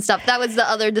called us and stuff. That was the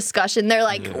other discussion. They're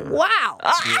like, wow.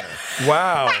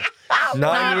 Wow.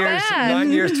 9 years. bad.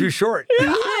 9 years too short. And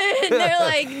they're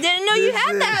like, didn't know you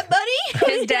had that,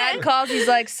 buddy. His dad calls. He's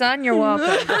like, "Son, you're welcome.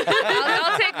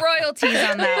 I'll take royalties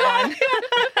on that one."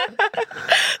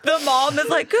 The mom is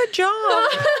like, good job.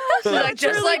 She's like,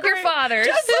 just like your father's.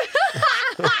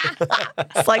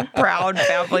 It's like proud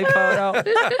family photo.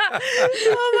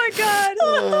 Oh my god.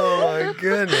 Oh my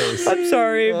goodness. I'm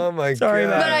sorry. Oh my Sorry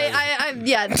god.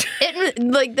 about But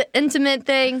like the intimate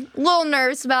thing, a little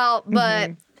nervous about,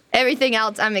 but everything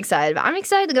else I'm excited about. I'm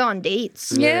excited to go on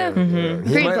dates. Yeah. He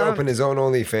Pretty might pumped. open his own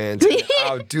OnlyFans. And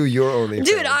outdo your OnlyFans.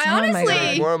 Dude,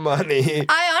 I More money.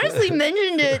 honestly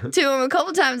mentioned it to him a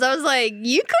couple times. I was like,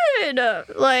 you could, Be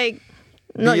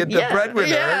the breadwinner.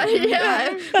 Yeah.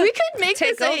 We could make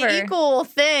Take this over. an equal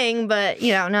thing, but,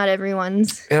 not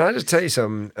everyone's. And I'll just tell you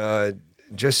something.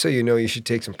 Just so you know, you should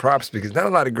take some props because not a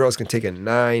lot of girls can take a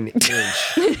 9-inch.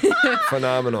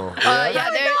 Phenomenal. Yeah,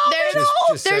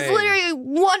 Just there's saying. literally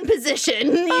one position.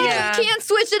 You can't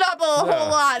switch it up a whole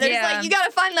lot. There's Yeah. you got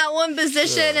to find that one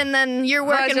position, and then you're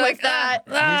working you're with like,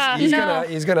 that.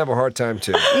 He's gonna have a hard time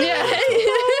too. Yeah.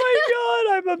 Oh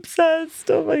my god, I'm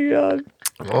obsessed. Oh my god.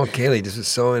 Well, Kaylee, this was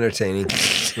so entertaining.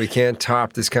 We can't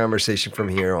top this conversation from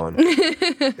here on.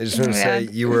 I just want to say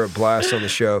you were a blast on the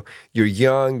show. You're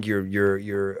young.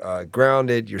 You're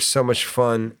grounded. You're so much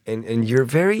fun, and you're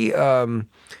very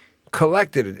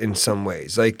collected in some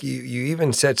ways. Like you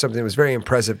even said something that was very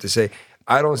impressive to say.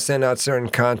 I don't send out certain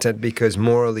content because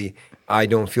morally I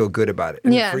don't feel good about it.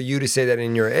 And Yeah. for you to say that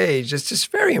in your age, it's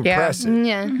just very impressive.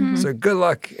 Yeah. So good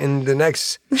luck in the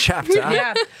next chapter.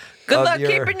 Yeah. Good of luck your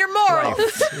keeping your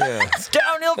morals. Yeah. It's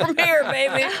downhill from here,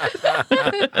 baby.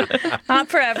 Not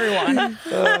for everyone.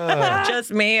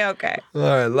 Just me? Okay. All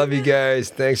right, love you guys.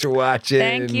 Thanks for watching.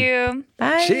 Thank you.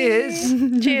 Bye. Cheers.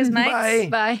 Cheers, Mike. Bye.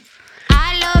 Bye.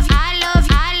 I love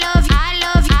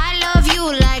you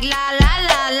like la la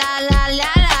la la la.